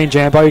canteen,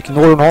 Jambo. You can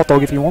order a hot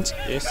dog if he wants.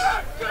 Yes.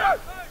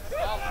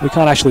 We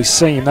can't actually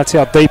see him. That's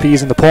how deep he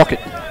is in the pocket.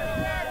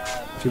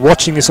 If you're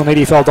watching this on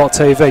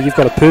EDFL.tv, you've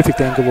got a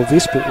perfect angle of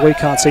this, but we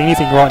can't see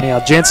anything right now.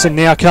 Jensen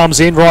now comes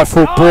in, right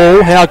foot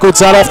ball. How good's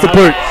that off the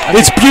boot?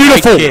 It's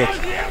beautiful.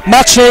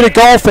 Much needed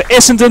goal for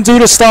Essendon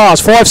Doutta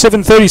Stars.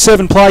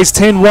 5-7-37 plays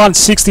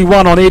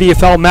 10-1-61 on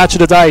EDFL match of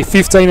the day.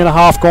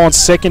 15.5 gone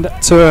second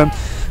term.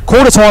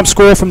 Quarter time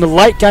score from the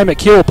late game at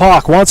Keilor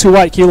Park.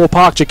 128 Keilor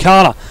Park,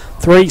 Jacana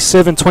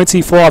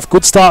 3-7-25.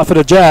 Good start for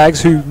the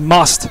Jags, who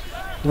must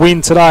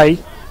win today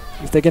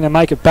if they're going to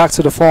make it back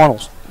to the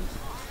finals.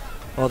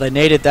 Well, they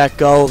needed that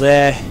goal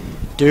there,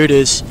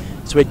 Douttas.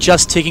 So we're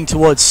just ticking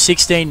towards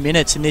 16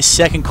 minutes in this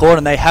second quarter,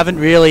 and they haven't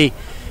really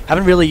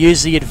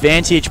used the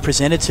advantage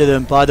presented to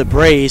them by the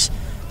Breeze.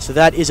 So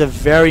that is a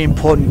very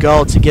important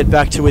goal to get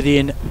back to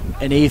within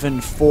an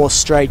even 4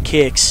 straight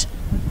kicks.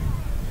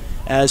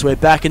 As we're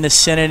back in the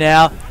centre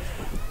now,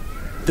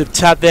 the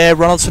tap there,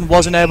 Ronaldson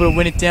wasn't able to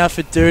win it down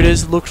for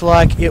Douttas. Looked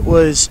like it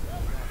was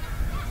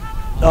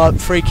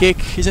free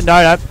kick, is it?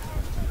 No.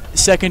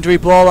 Secondary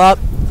ball up.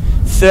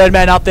 Third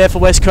man up there for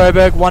West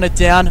Coburg, won it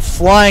down.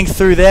 Flying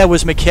through there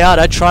was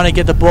McCowder, trying to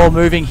get the ball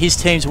moving his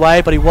team's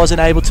way, but he wasn't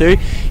able to.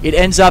 It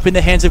ends up in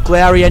the hands of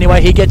Glowry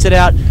anyway. He gets it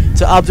out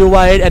to Abdul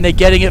Wade, and they're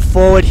getting it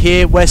forward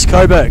here, West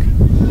Coburg.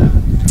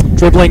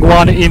 Dribbling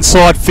one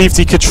inside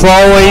 50,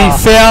 Katroli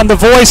found the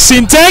voice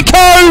in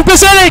Danko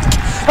Bazenik.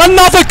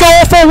 Another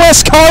goal for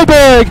West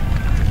Coburg.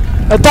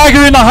 A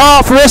dagger in the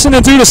heart for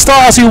Essendon Doutta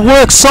Stars, who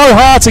worked so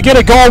hard to get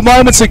a goal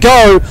moments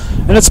ago,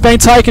 and it's been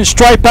taken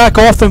straight back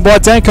off them by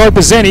Danko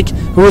Bazenik,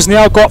 who has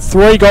now got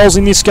 3 goals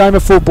in this game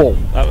of football.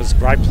 That was a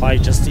great play,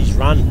 just his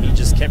run. He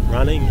just kept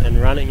running and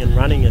running and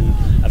running and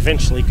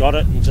eventually got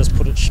it and just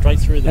put it straight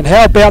through the... And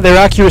how about their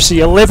accuracy?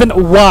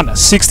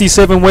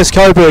 11-1-67 West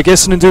Coburg,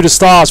 Essendon Doutta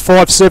Stars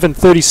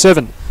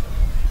 5-7-37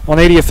 on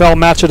EDFL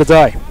match of the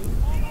day.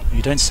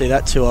 You don't see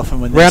that too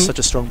often when there's such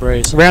a strong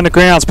breeze. Around the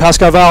grounds,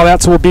 Pascoe Vale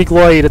out to a big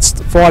lead. It's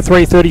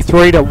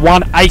 5-3-33 to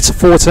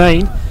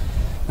 1-8-14.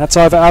 That's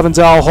over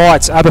Avondale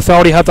Heights.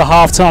 Aberfeldy have the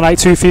half ton,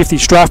 8-2-50.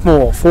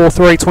 Strathmore,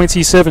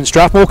 4-3-27.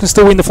 Strathmore can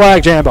still win the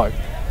flag, Jambo.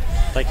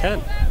 They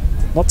can.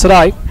 Not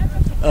today.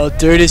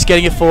 Douta's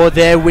getting it forward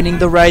there, winning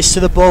the race to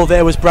the ball.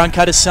 There was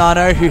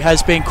Brancatisano, who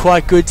has been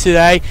quite good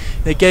today.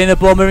 They're getting the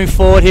ball moving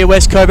forward here.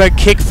 West Coburg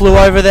kick flew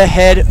over the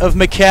head of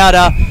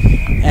McCowder,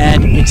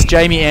 and it's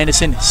Jamie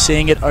Anderson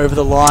seeing it over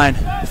the line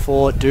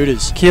for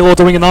Douttas. Keilor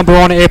doing a number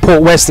on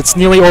Airport West. It's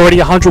nearly already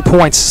 100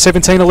 points.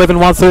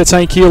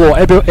 17-11-113 Keilor.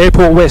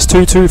 Airport West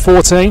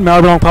 2-2-14.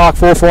 Maribyrnong Park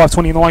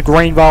 4-5-29.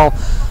 Greenvale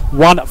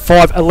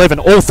 1-5-11.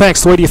 All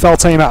thanks to EDFL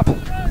Team App.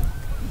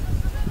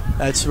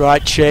 That's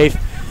right, Chief.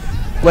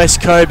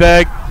 West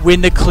Coburg win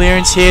the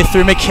clearance here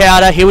through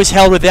McCowder. He was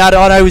held without it.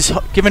 Oh no, he was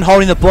given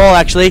holding the ball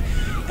actually,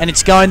 and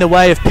it's going the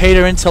way of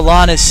Peter and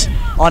Talanis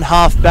on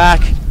half back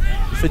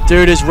for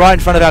Douttas, right in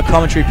front of our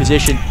commentary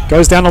position.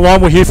 Goes down the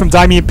line. We'll hear from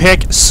Damien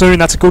Peck soon.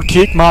 That's a good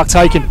kick. Mark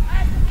taken.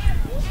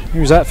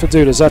 Who's that for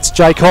Douttas? That's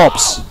Jake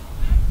Hobbs.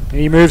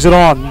 He moves it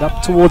on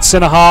up towards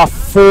centre half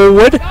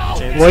forward.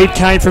 Jensen. Lead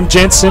came from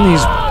Jensen.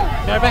 He's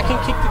go back and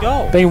kick the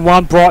goal. Been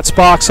one bright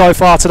spark so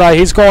far today.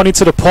 He's gone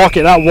into the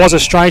pocket. That was a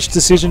strange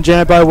decision,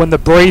 Jambo, when the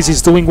breeze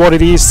is doing what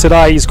it is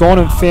today. He's gone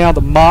and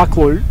found Mark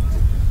Lou.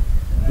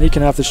 He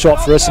can have the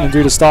shot for Essendon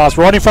Doutta Stars.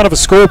 Right in front of a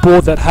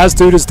scoreboard that has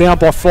Douttas down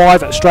by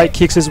 5 straight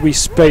kicks as we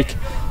speak.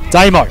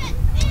 Damo.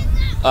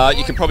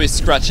 You can probably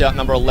scratch out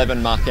number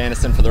 11, Mark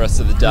Anderson, for the rest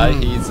of the day.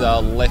 His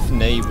left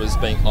knee was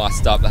being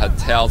iced up. They had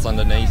towels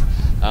underneath.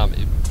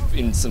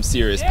 In some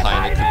serious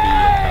pain. It could be,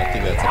 I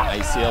think that's an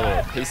ACL or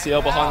a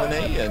PCL behind the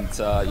knee, and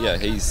yeah,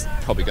 he's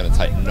probably going to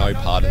take no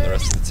part in the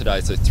rest of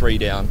today. So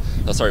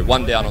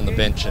 1 down on the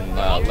bench and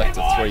left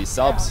of 3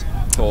 subs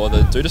for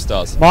the Doutta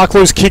Stars. Mark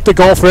Lewis kicked the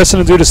goal for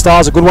Essendon Doutta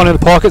Stars, a good one in the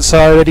pocket,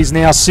 so it is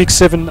now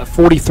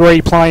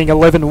 6-7-43, playing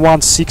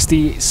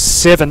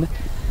 11-1-67. And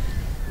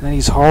that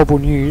is horrible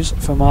news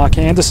for Mark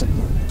Anderson.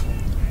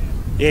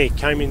 Yeah, he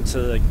came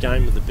into the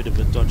game with a bit of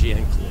a dodgy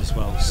ankle as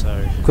well,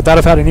 so... Could that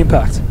have had an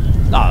impact?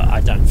 No, I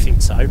don't think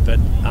so, but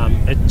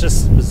it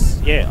just was,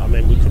 yeah, I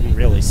mean, we couldn't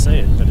really see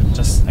it, but it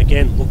just,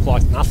 again, looked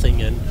like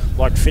nothing, and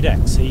like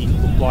Fidax, he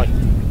looked like,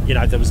 you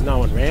know, there was no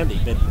one around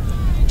him, but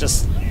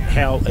just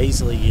how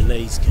easily your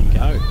knees can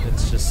go,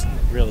 it's just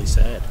really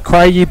sad.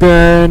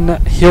 Craigieburn,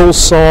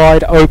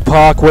 Hillside, Oak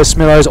Park, West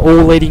Meadows,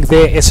 all leading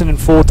their Essendon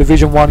 4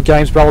 Division 1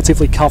 games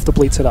relatively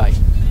comfortably today.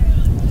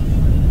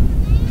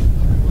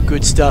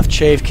 Good stuff,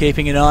 Chief,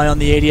 keeping an eye on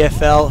the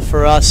EDFL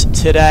for us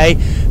today.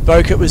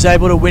 Bokert was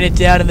able to win it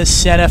down in the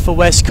centre for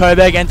West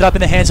Coburg, ended up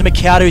in the hands of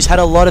McCowder, who's had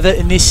a lot of it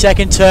in this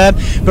second term.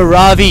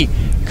 Baravi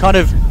kind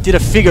of did a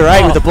figure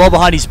eight with the ball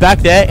behind his back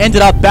there,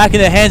 ended up back in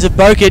the hands of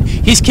Bokert.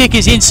 His kick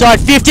is inside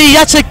 50,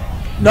 that's a...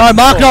 No,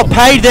 mark not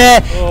paid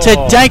there to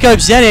Danko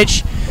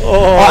Zenic.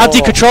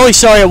 Abdi Katroli,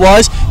 sorry it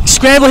was.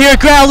 Scramble here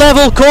at ground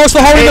level, calls for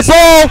holding the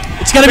ball.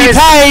 It's going to be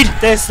paid.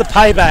 There's the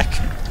payback.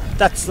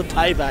 That's the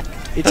payback.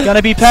 It's going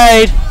to be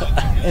paid.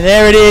 And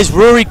there it is,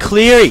 Rory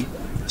Cleary,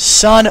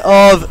 son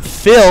of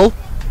Phil.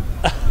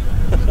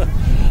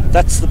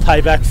 That's the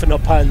payback for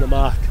not paying the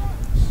mark.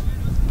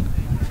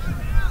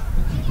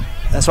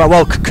 That's right.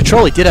 Well,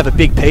 Katroli did have a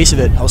big piece of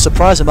it. I was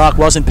surprised the mark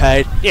wasn't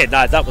paid. Yeah,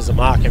 no, that was a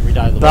mark every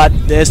day of the week.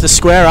 But there's the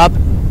square up,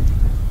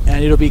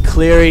 and it'll be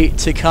Cleary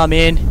to come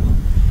in.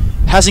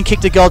 Hasn't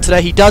kicked a goal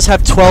today. He does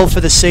have 12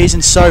 for the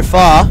season so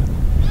far.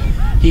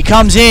 He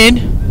comes in,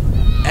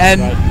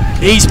 and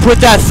he's put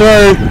that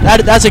through.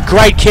 That's a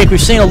great kick. We've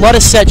seen a lot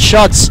of set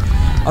shots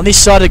on this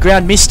side of the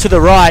ground, missed to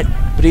the right,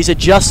 but he's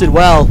adjusted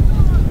well.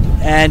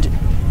 And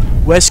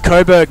West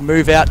Coburg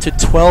move out to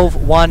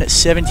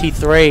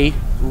 12-1-73,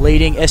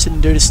 leading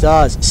Essendon Doutta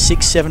Stars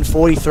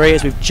 6-7-43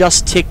 as we've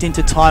just ticked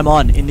into time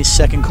on in this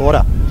second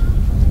quarter.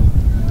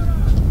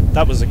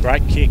 That was a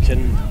great kick,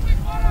 and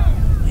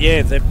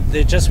yeah,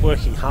 they're just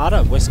working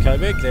harder, West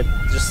Coburg. They're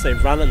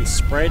running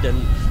spread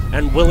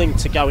and willing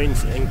to go in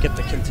and get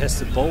the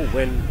contested ball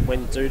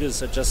when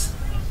Douttas are just,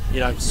 you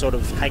know, sort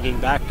of hanging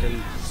back,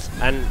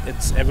 and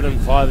it's evident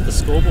via the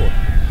scoreboard.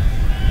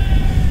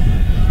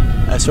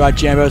 That's right,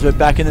 Jambos, we're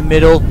back in the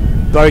middle.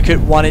 Bokert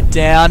won it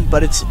down,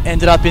 but it's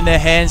ended up in their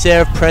hands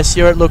there of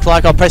Pressier, it looked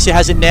like. Oh, Pressier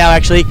has it now,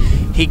 actually.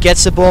 He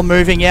gets the ball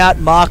moving out.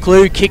 Mark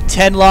Liu kicked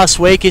 10 last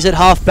week. Is at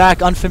half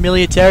back,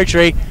 unfamiliar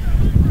territory.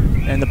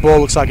 And the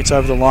ball looks like it's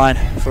over the line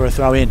for a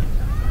throw in.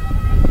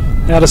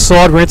 Now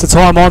decide we're into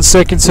time on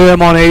second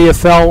term on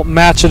EFL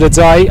match of the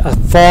day. A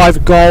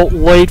 5-goal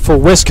lead for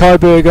West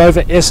Coburg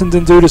over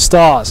Essendon Doutta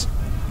Stars.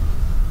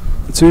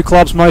 The two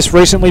clubs most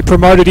recently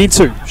promoted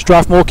into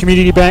Strathmore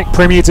Community Bank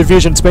Premier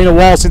Division. It's been a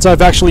while since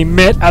I've actually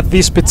met at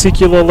this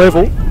particular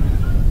level.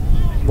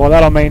 By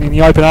that I mean in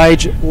the open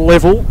age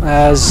level,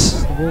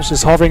 as the ball's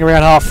just hovering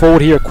around half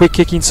forward here. A quick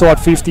kick inside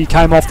 50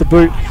 came off the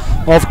boot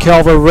of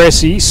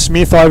Calvaresi.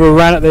 Smith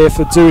overran it there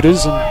for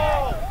Douttas, and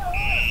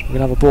we're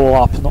going to have a ball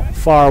up not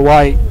far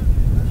away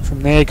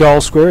from their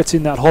goal square. It's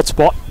in that hot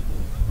spot.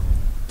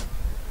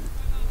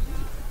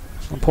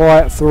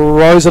 Umpire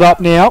throws it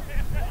up now.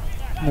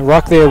 And the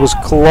ruck there was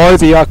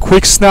Clothier.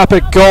 Quick snap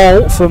at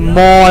goal for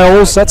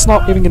Miles. That's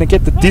not even going to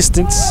get the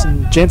distance,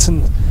 and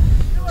Jensen is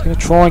going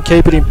to try and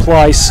keep it in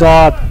play.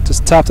 Sard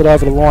just tapped it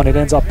over the line. It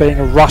ends up being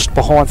a rushed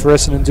behind for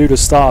Essendon Doutta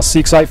Stars.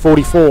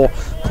 6-8-44,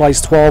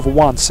 plays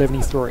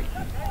 12-1-73.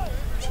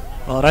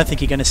 Well, I don't think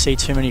you're going to see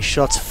too many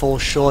shots fall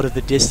short of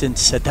the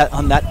distance at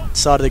on that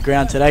side of the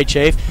ground today,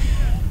 Chief.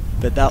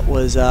 But that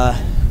was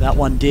that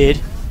one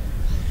did.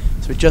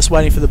 So we're just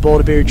waiting for the ball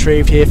to be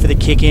retrieved here for the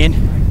kick in.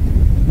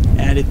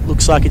 And it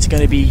looks like it's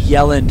going to be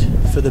Yelland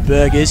for the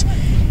Burgers.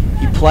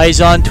 He plays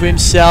on to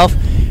himself,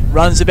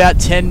 runs about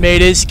 10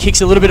 metres,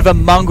 kicks a little bit of a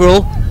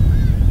mongrel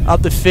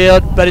up the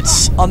field, but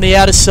it's on the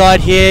outer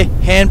side here.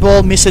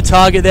 Handball, miss a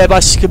target there by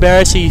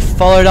Scaberis. He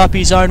followed up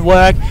his own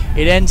work.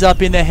 It ends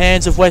up in the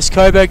hands of West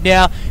Coburg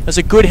now. There's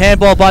a good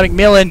handball by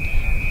McMillan,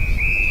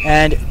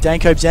 and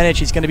Danko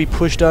Zenic is going to be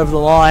pushed over the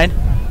line,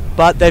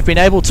 but they've been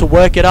able to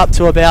work it up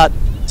to about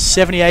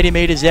 70-80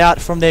 metres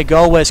out from their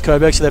goal, West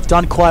Coburg, so they've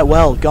done quite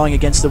well going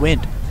against the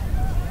wind.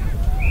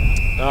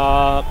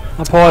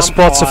 Umpire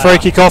spots a free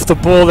kick off the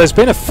ball. There's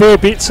been a fair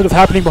bit sort of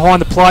happening behind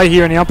the play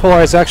here, and the umpire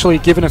has actually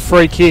given a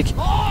free kick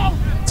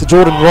to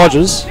Jordan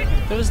Rogers.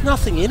 There was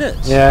nothing in it.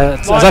 Yeah,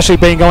 it's actually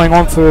been going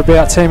on for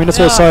about 10 minutes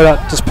or so,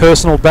 that just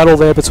personal battle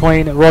there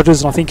between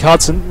Rogers and I think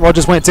Hudson.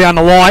 Rogers went down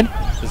the line.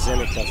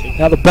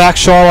 Now the back,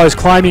 Shiloh's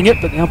claiming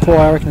it, but the umpire,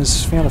 I reckon,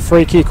 has found a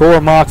free kick or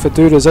a mark for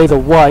Douttas either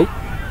way.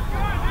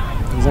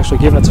 He's actually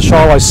given it to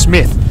Shiloh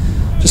Smith,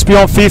 just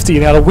beyond 50.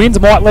 Now the wind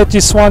might let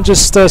this one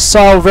just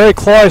sail very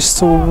close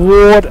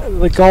toward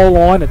the goal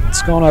line.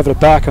 It's gone over the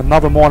back,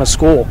 another minor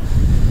score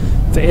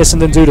for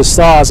Essendon Doutta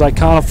Stars. They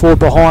can't afford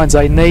behinds.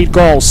 They need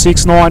goals.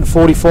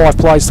 6-9-45,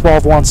 plays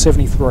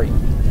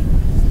 12-1-73.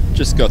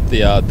 Just got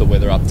the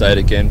weather update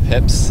again,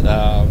 Peps.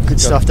 Good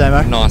stuff,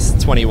 Damo. Nice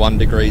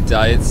 21-degree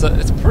day.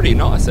 It's pretty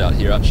nice out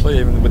here, actually,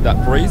 even with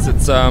that breeze.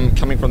 It's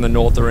coming from the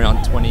north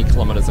around 20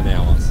 kilometres an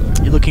hour. So.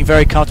 You're looking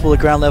very comfortable at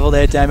ground level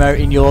there, Damo,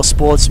 in your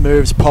sports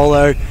moves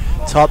polo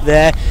top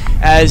there,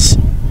 as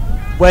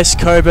West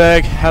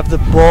Coburg have the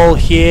ball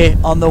here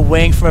on the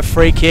wing from a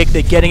free kick.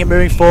 They're getting it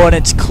moving forward,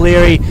 and it's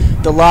Cleary,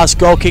 the last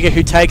goal kicker,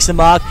 who takes the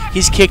mark.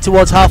 His kick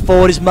towards half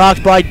forward is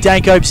marked by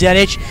Danko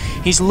Bzanic.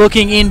 He's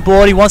looking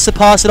inboard. He wants to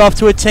pass it off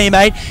to a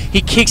teammate. He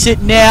kicks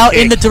it now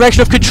in the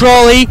direction of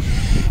Controlli.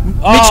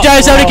 Mitch Day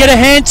is able to get a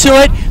hand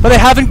to it, but they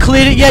haven't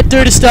cleared it yet,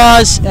 Doutta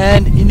Stars,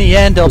 and in the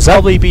end they'll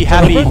probably be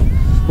happy.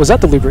 Was that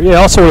deliberate?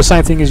 Yeah, I saw the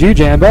same thing as you,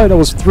 Jambo. That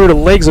was through the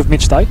legs of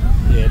Mitch Day.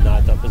 Yeah, no,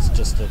 that was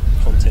just a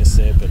contest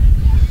there, but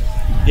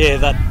yeah,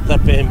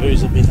 that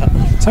bamboozled me. That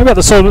one. Tell me about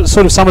the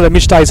sort of summer that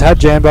Mitch Day's had,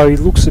 Jambo. He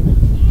looks a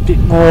bit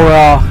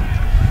more.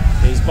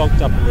 He's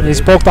bulked up a little.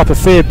 He's bulked up a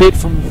fair bit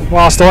from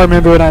last I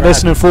remember in an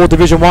Essendon 4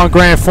 Division 1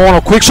 Grand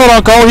Final. Quick shot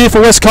on goal here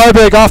for West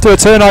Coburg after a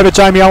turnover.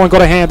 Jamie Owen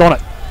got a hand on it.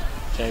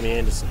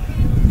 Jamie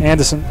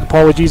Anderson,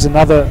 apologies,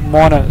 another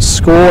minor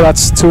score.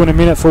 That's 2 in a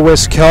minute for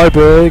West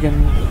Coburg,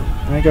 and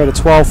they go to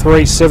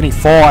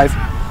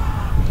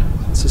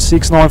 12-3-75. It's a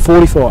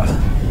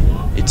 6-9-45.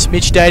 It's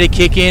Mitch Day to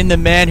kick in, the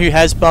man who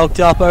has bulked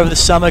up over the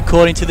summer,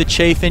 according to the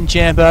Chief and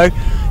Jambo.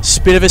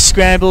 Bit of a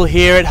scramble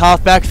here at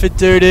halfback for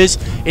Douttas.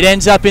 It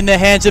ends up in the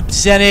hands of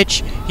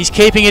Bzanic. He's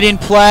keeping it in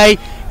play.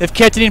 They've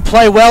kept it in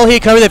play well here,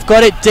 Coburg. They've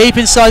got it deep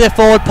inside their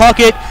forward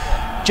pocket.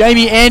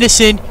 Jamie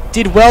Anderson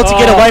did well to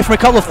get away from a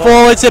couple of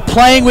forwards. They're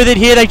playing with it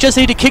here. They just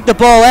need to kick the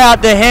ball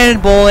out. They're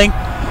handballing.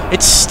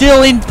 It's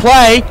still in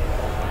play.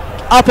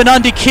 Up and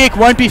under kick,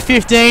 won't be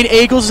 15.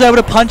 Eagles is able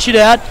to punch it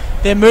out.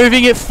 They're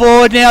moving it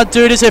forward now,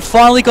 Douttas. They've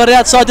finally got it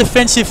outside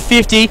defensive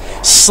 50.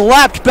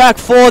 Slapped back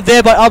forward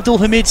there by Abdul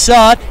Hamid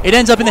Saad. It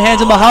ends up in the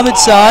hands of Mohammed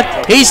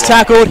Saad. He's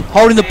tackled,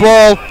 holding the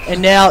ball,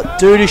 and now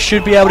Douttas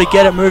should be able to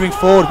get it moving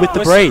forward with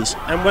the breeze.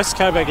 And West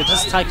Coburg are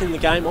just taking the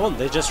game on.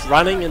 They're just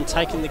running and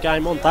taking the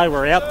game on. They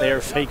were out there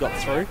if he got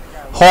through.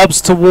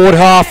 Hobbs toward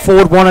half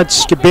forward, wanted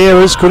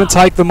Scaberas, couldn't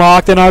take the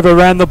mark, then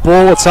overran the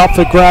ball. It's up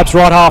for grabs,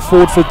 right half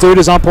forward for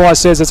Douttas. Umpire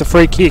says it's a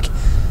free kick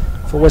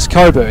for West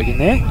Coburg in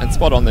there. And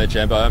spot on there,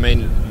 Jambo. I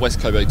mean, West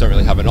Coburg don't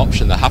really have an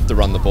option. They have to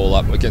run the ball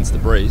up against the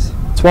breeze.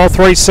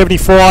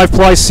 12-3-75,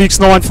 play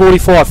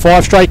 6-9-45.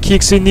 5 straight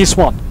kicks in this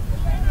one.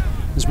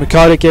 As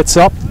Makota gets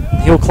up,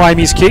 he'll claim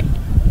his kick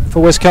for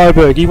West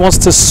Coburg. He wants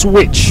to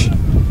switch.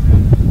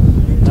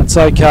 That's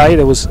okay.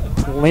 There was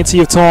plenty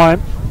of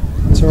time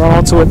to run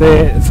onto it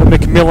there for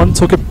McMillan.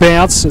 Took a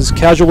bounce, as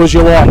casual as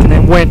you like, and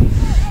then went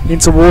in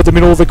toward the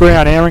middle of the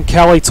ground. Aaron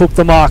Kelly took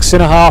the mark.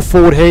 Centre half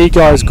forward, here he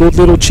goes. Good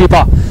little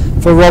chipper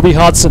for Robbie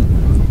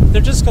Hudson.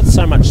 They've just got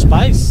so much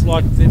space.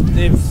 Like,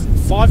 they're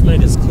 5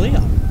 metres clear.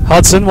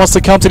 Hudson wants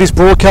to come to this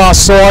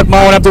broadcast side.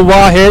 Moen Abdul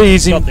Wahed,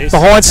 he's in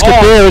behind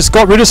Scaberas,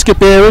 got rid of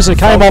Scaberas and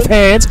came off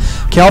hands.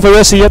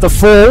 Calvaresi at the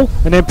fall,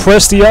 and then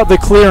Prestia the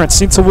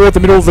clearance in toward the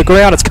middle of the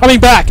ground. It's coming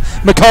back.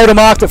 Makota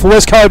marked it for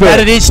West Coburg.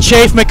 And it is,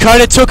 Chief.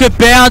 Makota took a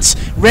bounce,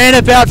 ran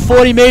about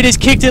 40 metres,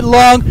 kicked it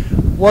long.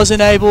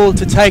 Wasn't able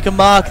to take a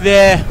mark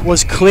there,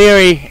 was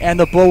Cleary, and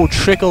the ball will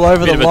trickle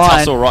over the line. Bit of a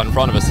tussle right in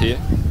front of us here.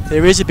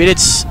 There is a bit.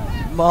 It's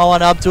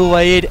Moen Abdul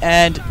Wahed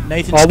and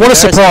Nathan Scaberas. What a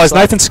surprise.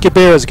 Nathan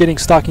Scaberas getting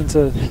stuck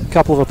into a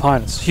couple of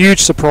opponents.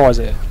 Huge surprise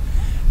there.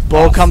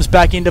 Ball comes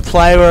back into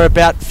play. We're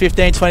about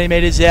 15-20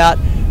 metres out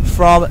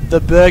from the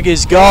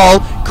Burgers' goal.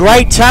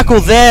 Great tackle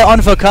there on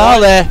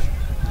Vakale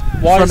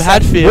from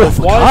Hadfield.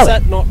 Why is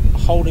that not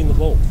holding the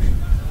ball?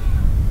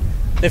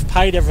 They've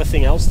paid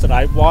everything else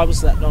today. Why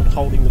was that not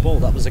holding the ball?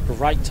 That was a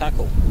great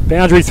tackle.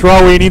 Boundary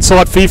throw in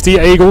inside 50.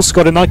 Eagles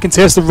got an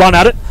uncontested run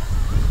at it.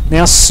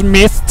 Now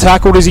Smith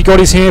tackled as he got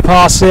his hand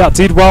pass out.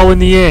 Did well in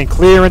the end.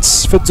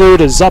 Clearance for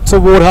Douttas. Up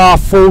toward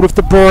half forward with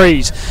the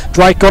breeze.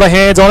 Drake got a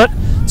hand on it.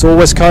 It's all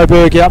West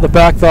Coburg out the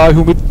back though.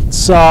 Humid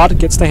Saad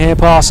gets the hand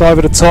pass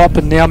over the top,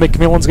 and now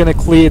McMillan's going to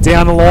clear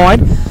down the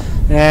line.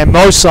 And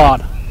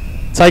Mossad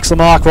takes the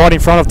mark right in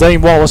front of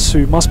Dean Wallace,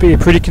 who must be a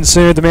pretty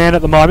concerned man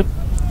at the moment.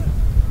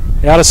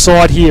 Out of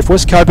side here. If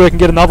West Coburg can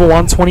get another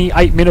one,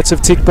 28 minutes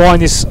have ticked by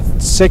in this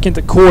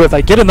second quarter. If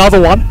they get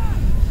another one,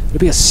 it'll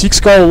be a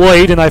 6-goal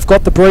lead, and they've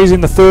got the breeze in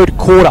the third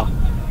quarter.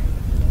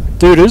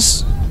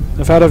 Douttas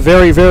have had a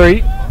very,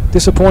 very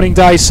disappointing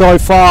day so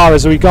far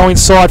as we go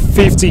inside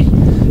 50.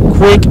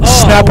 Quick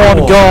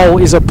snap-on goal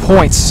is a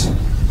point.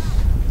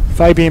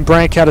 Fabian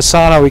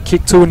Brancatisano, he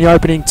kicked 2 in the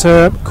opening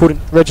term,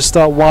 couldn't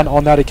register 1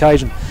 on that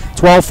occasion.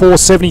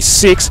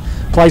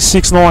 12-4-76, plays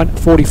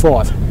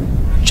 6-9-45.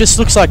 Just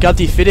looks like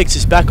Abdi Fiddix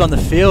is back on the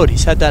field.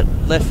 He's had that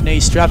left knee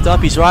strapped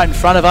up. He's right in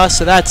front of us,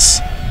 so that's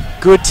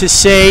good to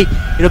see.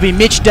 It'll be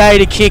Mitch Day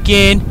to kick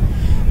in,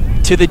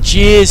 to the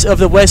jeers of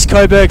the West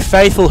Coburg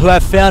faithful, who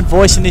have found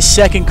voice in this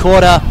second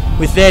quarter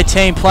with their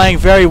team playing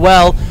very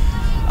well.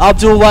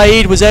 Abdul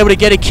Wahed was able to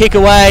get a kick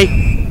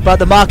away, but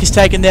the mark is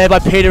taken there by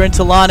Peter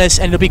Intalanis,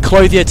 and it'll be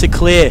Clothier to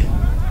clear.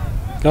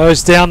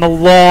 Goes down the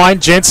line.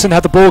 Jensen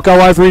had the ball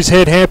go over his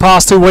head. Hand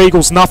pass to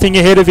Eagles. Nothing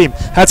ahead of him.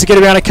 Had to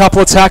get around a couple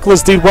of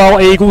tacklers. Did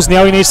well, Eagles.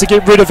 Now he needs to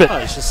get rid of it. Oh,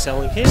 he's just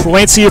selling him.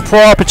 Plenty of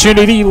prior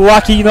opportunity.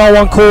 Lucky no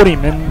one caught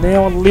him. And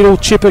now a little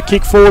chipper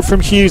kick forward from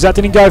Hughes. That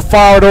didn't go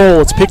far at all.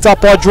 It's picked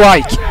up by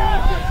Drake.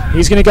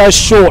 He's going to go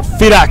short.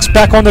 Fidax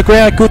back on the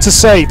ground. Good to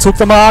see. Took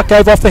the mark.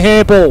 Gave off the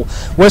handball.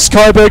 West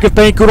Coburg have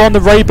been good on the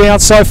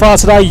rebound so far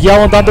today.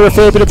 Yelland under a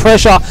fair bit of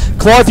pressure.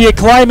 Clothier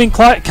came and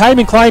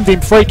claimed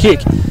him. Free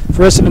kick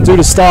for Essendon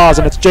Doutta Stars,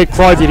 and it's Jed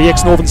Clothier, the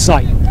ex-Northern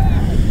Saint.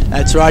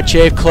 That's right,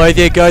 Chief.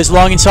 Clothier goes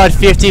long inside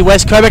 50.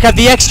 West Coburg have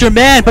the extra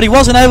man, but he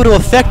wasn't able to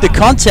affect the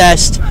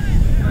contest.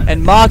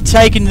 And mark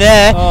taken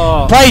there.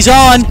 Plays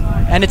on,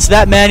 and it's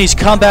that man who's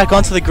come back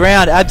onto the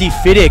ground, Abdi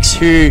Fidax,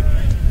 who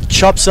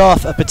chops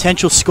off a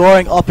potential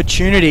scoring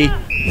opportunity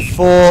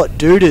for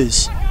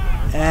Douttas.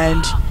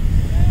 And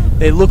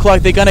they look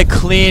like they're going to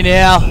clear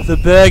now, the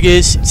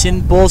Burgers. It's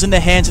in balls in the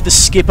hands of the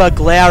skipper,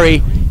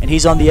 Glowry, and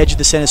he's on the edge of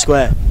the centre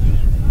square.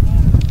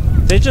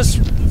 They're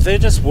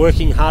just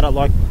working harder.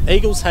 Like,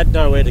 Eagles had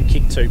nowhere to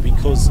kick to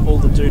because all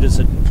the Douttas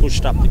had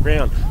pushed up the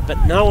ground,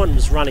 but no one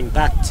was running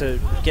back to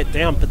get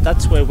down. But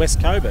that's where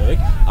West Coburg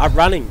are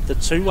running. The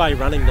two-way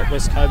running that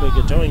West Coburg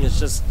are doing is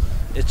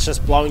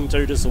just blowing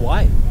Douttas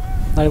away.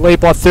 They lead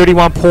by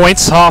 31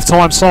 points.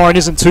 Half-time siren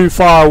isn't too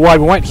far away.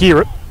 We won't hear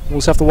it. We'll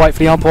just have to wait for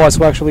the umpires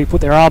to actually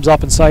put their arms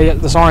up and say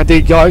the siren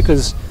did go,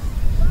 because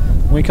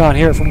we can't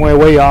hear it from where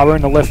we are. We're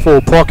in the left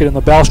forward pocket in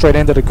the Balstrade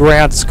end of the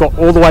ground. It's got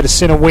all the way to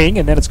centre wing,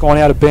 and then it's gone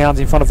out of bounds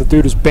in front of the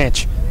Douttas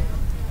bench.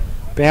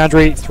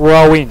 Boundary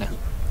throw in.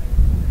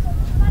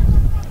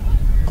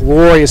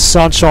 Glorious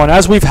sunshine,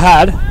 as we've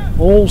had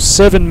all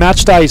 7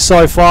 match days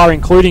so far,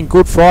 including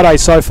Good Friday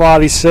so far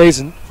this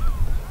season.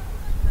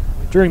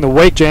 During the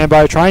week,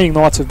 Jambo, training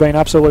nights have been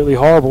absolutely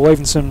horrible.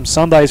 Even some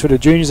Sundays for the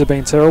juniors have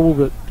been terrible,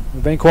 but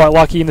we've been quite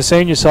lucky in the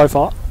seniors so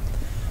far.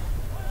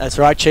 That's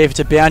right, Chief. It's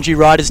a boundary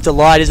rider's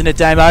delight, isn't it,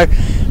 Damo?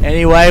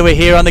 Anyway, we're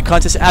here on the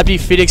contest. Abdi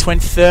Fidax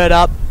went third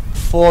up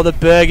for the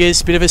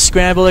Burgers. Bit of a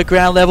scramble at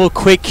ground level.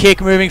 Quick kick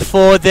moving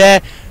forward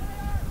there.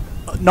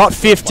 Not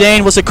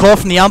 15 was a call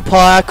from the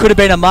umpire. Could have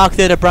been a mark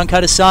there to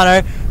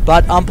Brancatisano,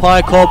 but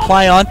umpire called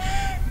play on.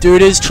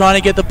 Douttas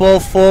trying to get the ball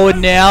forward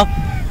now.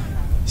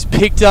 He's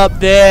picked up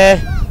there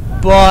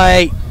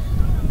by,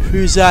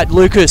 who's that?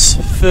 Lucas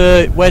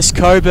for West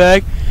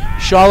Coburg.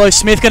 Shiloh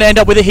Smith going to end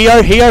up with a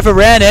Heo. He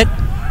overran it.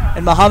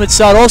 And Mohammed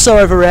Saad also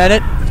overran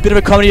it. It's a bit of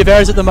a comedy of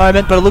errors at the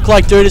moment, but it looked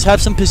like Douttas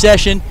have some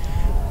possession.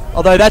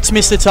 Although that's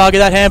missed the target,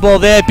 that handball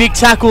there. Big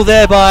tackle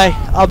there by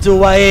Abdul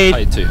Waheed.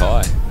 Played too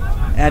high.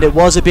 And it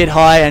was a bit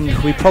high,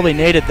 and we probably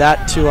needed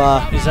that to...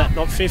 Is that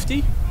not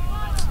 50?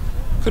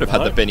 Could have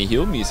had the Benny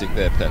Hill music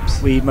there,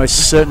 perhaps. We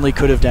most certainly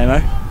could have,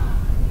 Damo.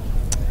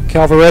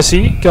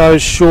 Calvaresi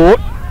goes short.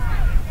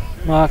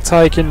 Mark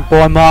taken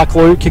by Mark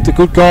Luke. Kicked a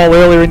good goal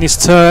earlier in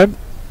this term.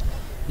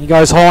 He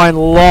goes high and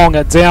long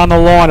down the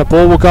line. A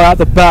ball will go out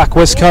the back.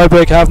 West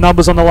Coburg have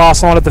numbers on the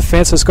last line of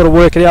defence. It's got to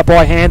work it out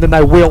by hand, and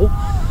they will.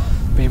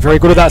 Been very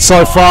good at that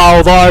so far,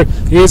 although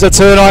here's a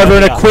turnover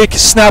and a quick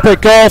snap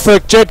at goal for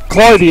Jed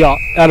Clothier.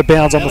 Out of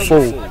bounds on the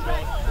full.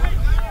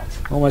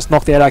 Almost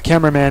knocked out our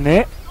cameraman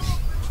there.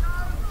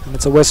 And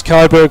it's a West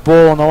Coburg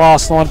ball on the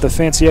last line of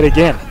defence yet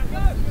again.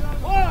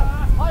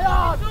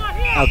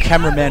 Our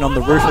cameraman on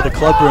the roof of the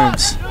club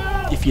rooms,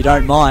 if you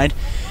don't mind.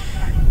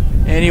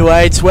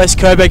 Anyway, it's West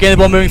Coburg getting the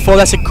ball moving forward.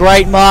 That's a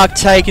great mark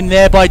taken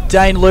there by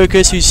Dane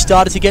Lucas, who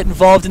started to get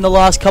involved in the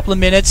last couple of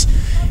minutes.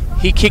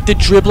 He kicked a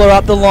dribbler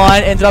up the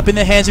line, ended up in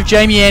the hands of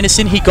Jamie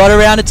Anderson. He got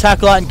around a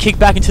tackler and kicked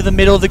back into the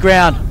middle of the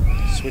ground.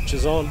 Switch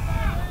is on.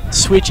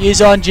 Switch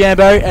is on,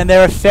 Jambo, and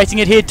they're affecting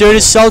it here.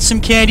 Douttas sold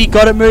some candy,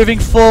 got it moving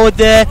forward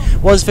there.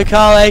 Was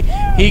Vakale.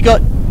 He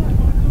got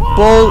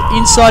ball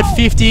inside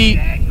 50.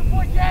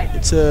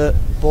 It's a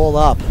ball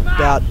up.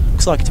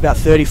 Looks like it's about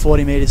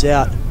 30-40 metres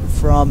out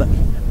from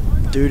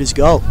Douttas'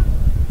 goal.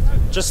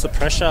 Just the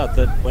pressure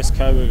that West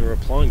Coburg are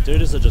applying.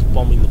 Douttas are just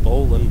bombing the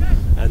ball,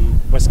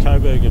 and West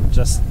Coburg are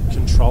just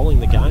controlling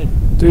the game.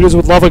 Douttas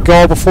would love a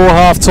goal before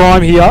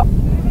half-time here.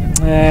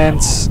 And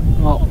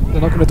well,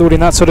 they're not going to do it in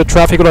that sort of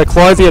traffic, although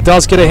Clothier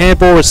does get a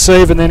handball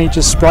receive, and then he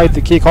just sprayed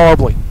the kick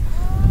horribly.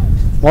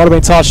 Might have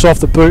been touched off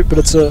the boot, but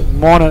it's a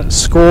minor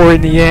score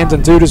in the end,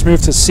 and Douttas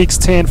moved to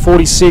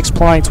 6-10-46,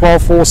 playing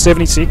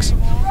 12-4-76.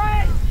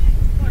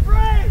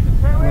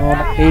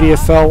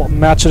 EDFL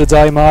match of the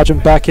day margin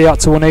back out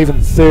to an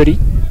even 30.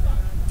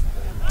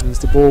 As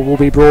the ball will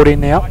be brought in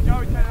now.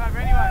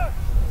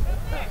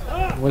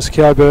 West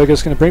Coburg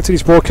is going to bring it to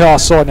his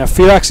broadcast side. Now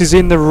Fidax is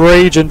in the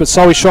region, but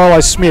so is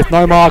Shiloh Smith.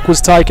 No mark was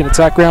taken. It's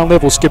at ground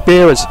level.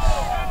 Skaberas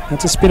had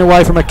to spin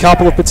away from a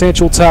couple of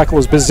potential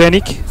tacklers.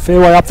 Bezenik, fair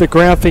way up the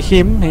ground for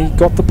him. He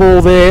got the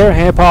ball there.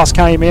 Hand pass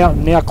came out,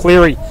 and now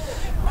Cleary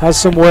has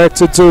some work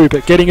to do,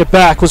 but getting it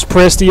back was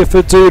Prestia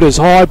for Douttas.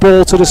 High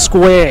ball to the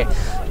square.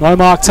 No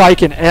mark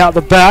taken. Out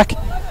the back.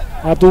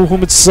 Abdul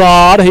Hamid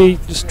Saad, he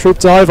just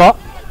tripped over.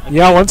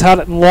 Yelland had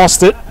it and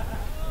lost it.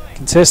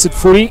 Contested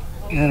footy,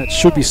 and it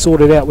should be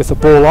sorted out with the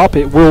ball up.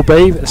 It will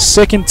be. A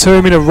second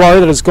term in a row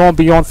that has gone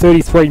beyond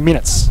 33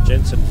 minutes.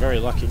 Jensen very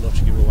lucky not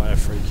to give away a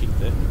free kick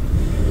there.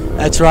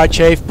 That's right,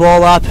 Chief.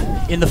 Ball up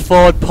in the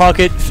forward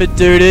pocket for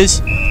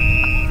Douttas.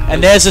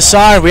 And there's the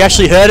siren. We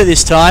actually heard it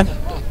this time.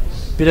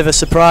 Bit of a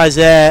surprise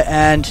there,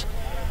 and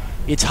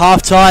it's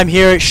half time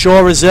here at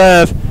Shaw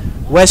Reserve.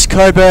 West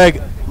Coburg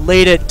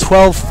lead at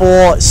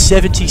 12-4,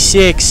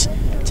 76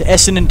 to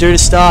Essendon Doutta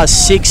Stars,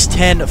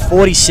 6-10,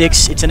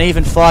 46. It's an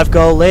even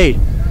 5-goal lead.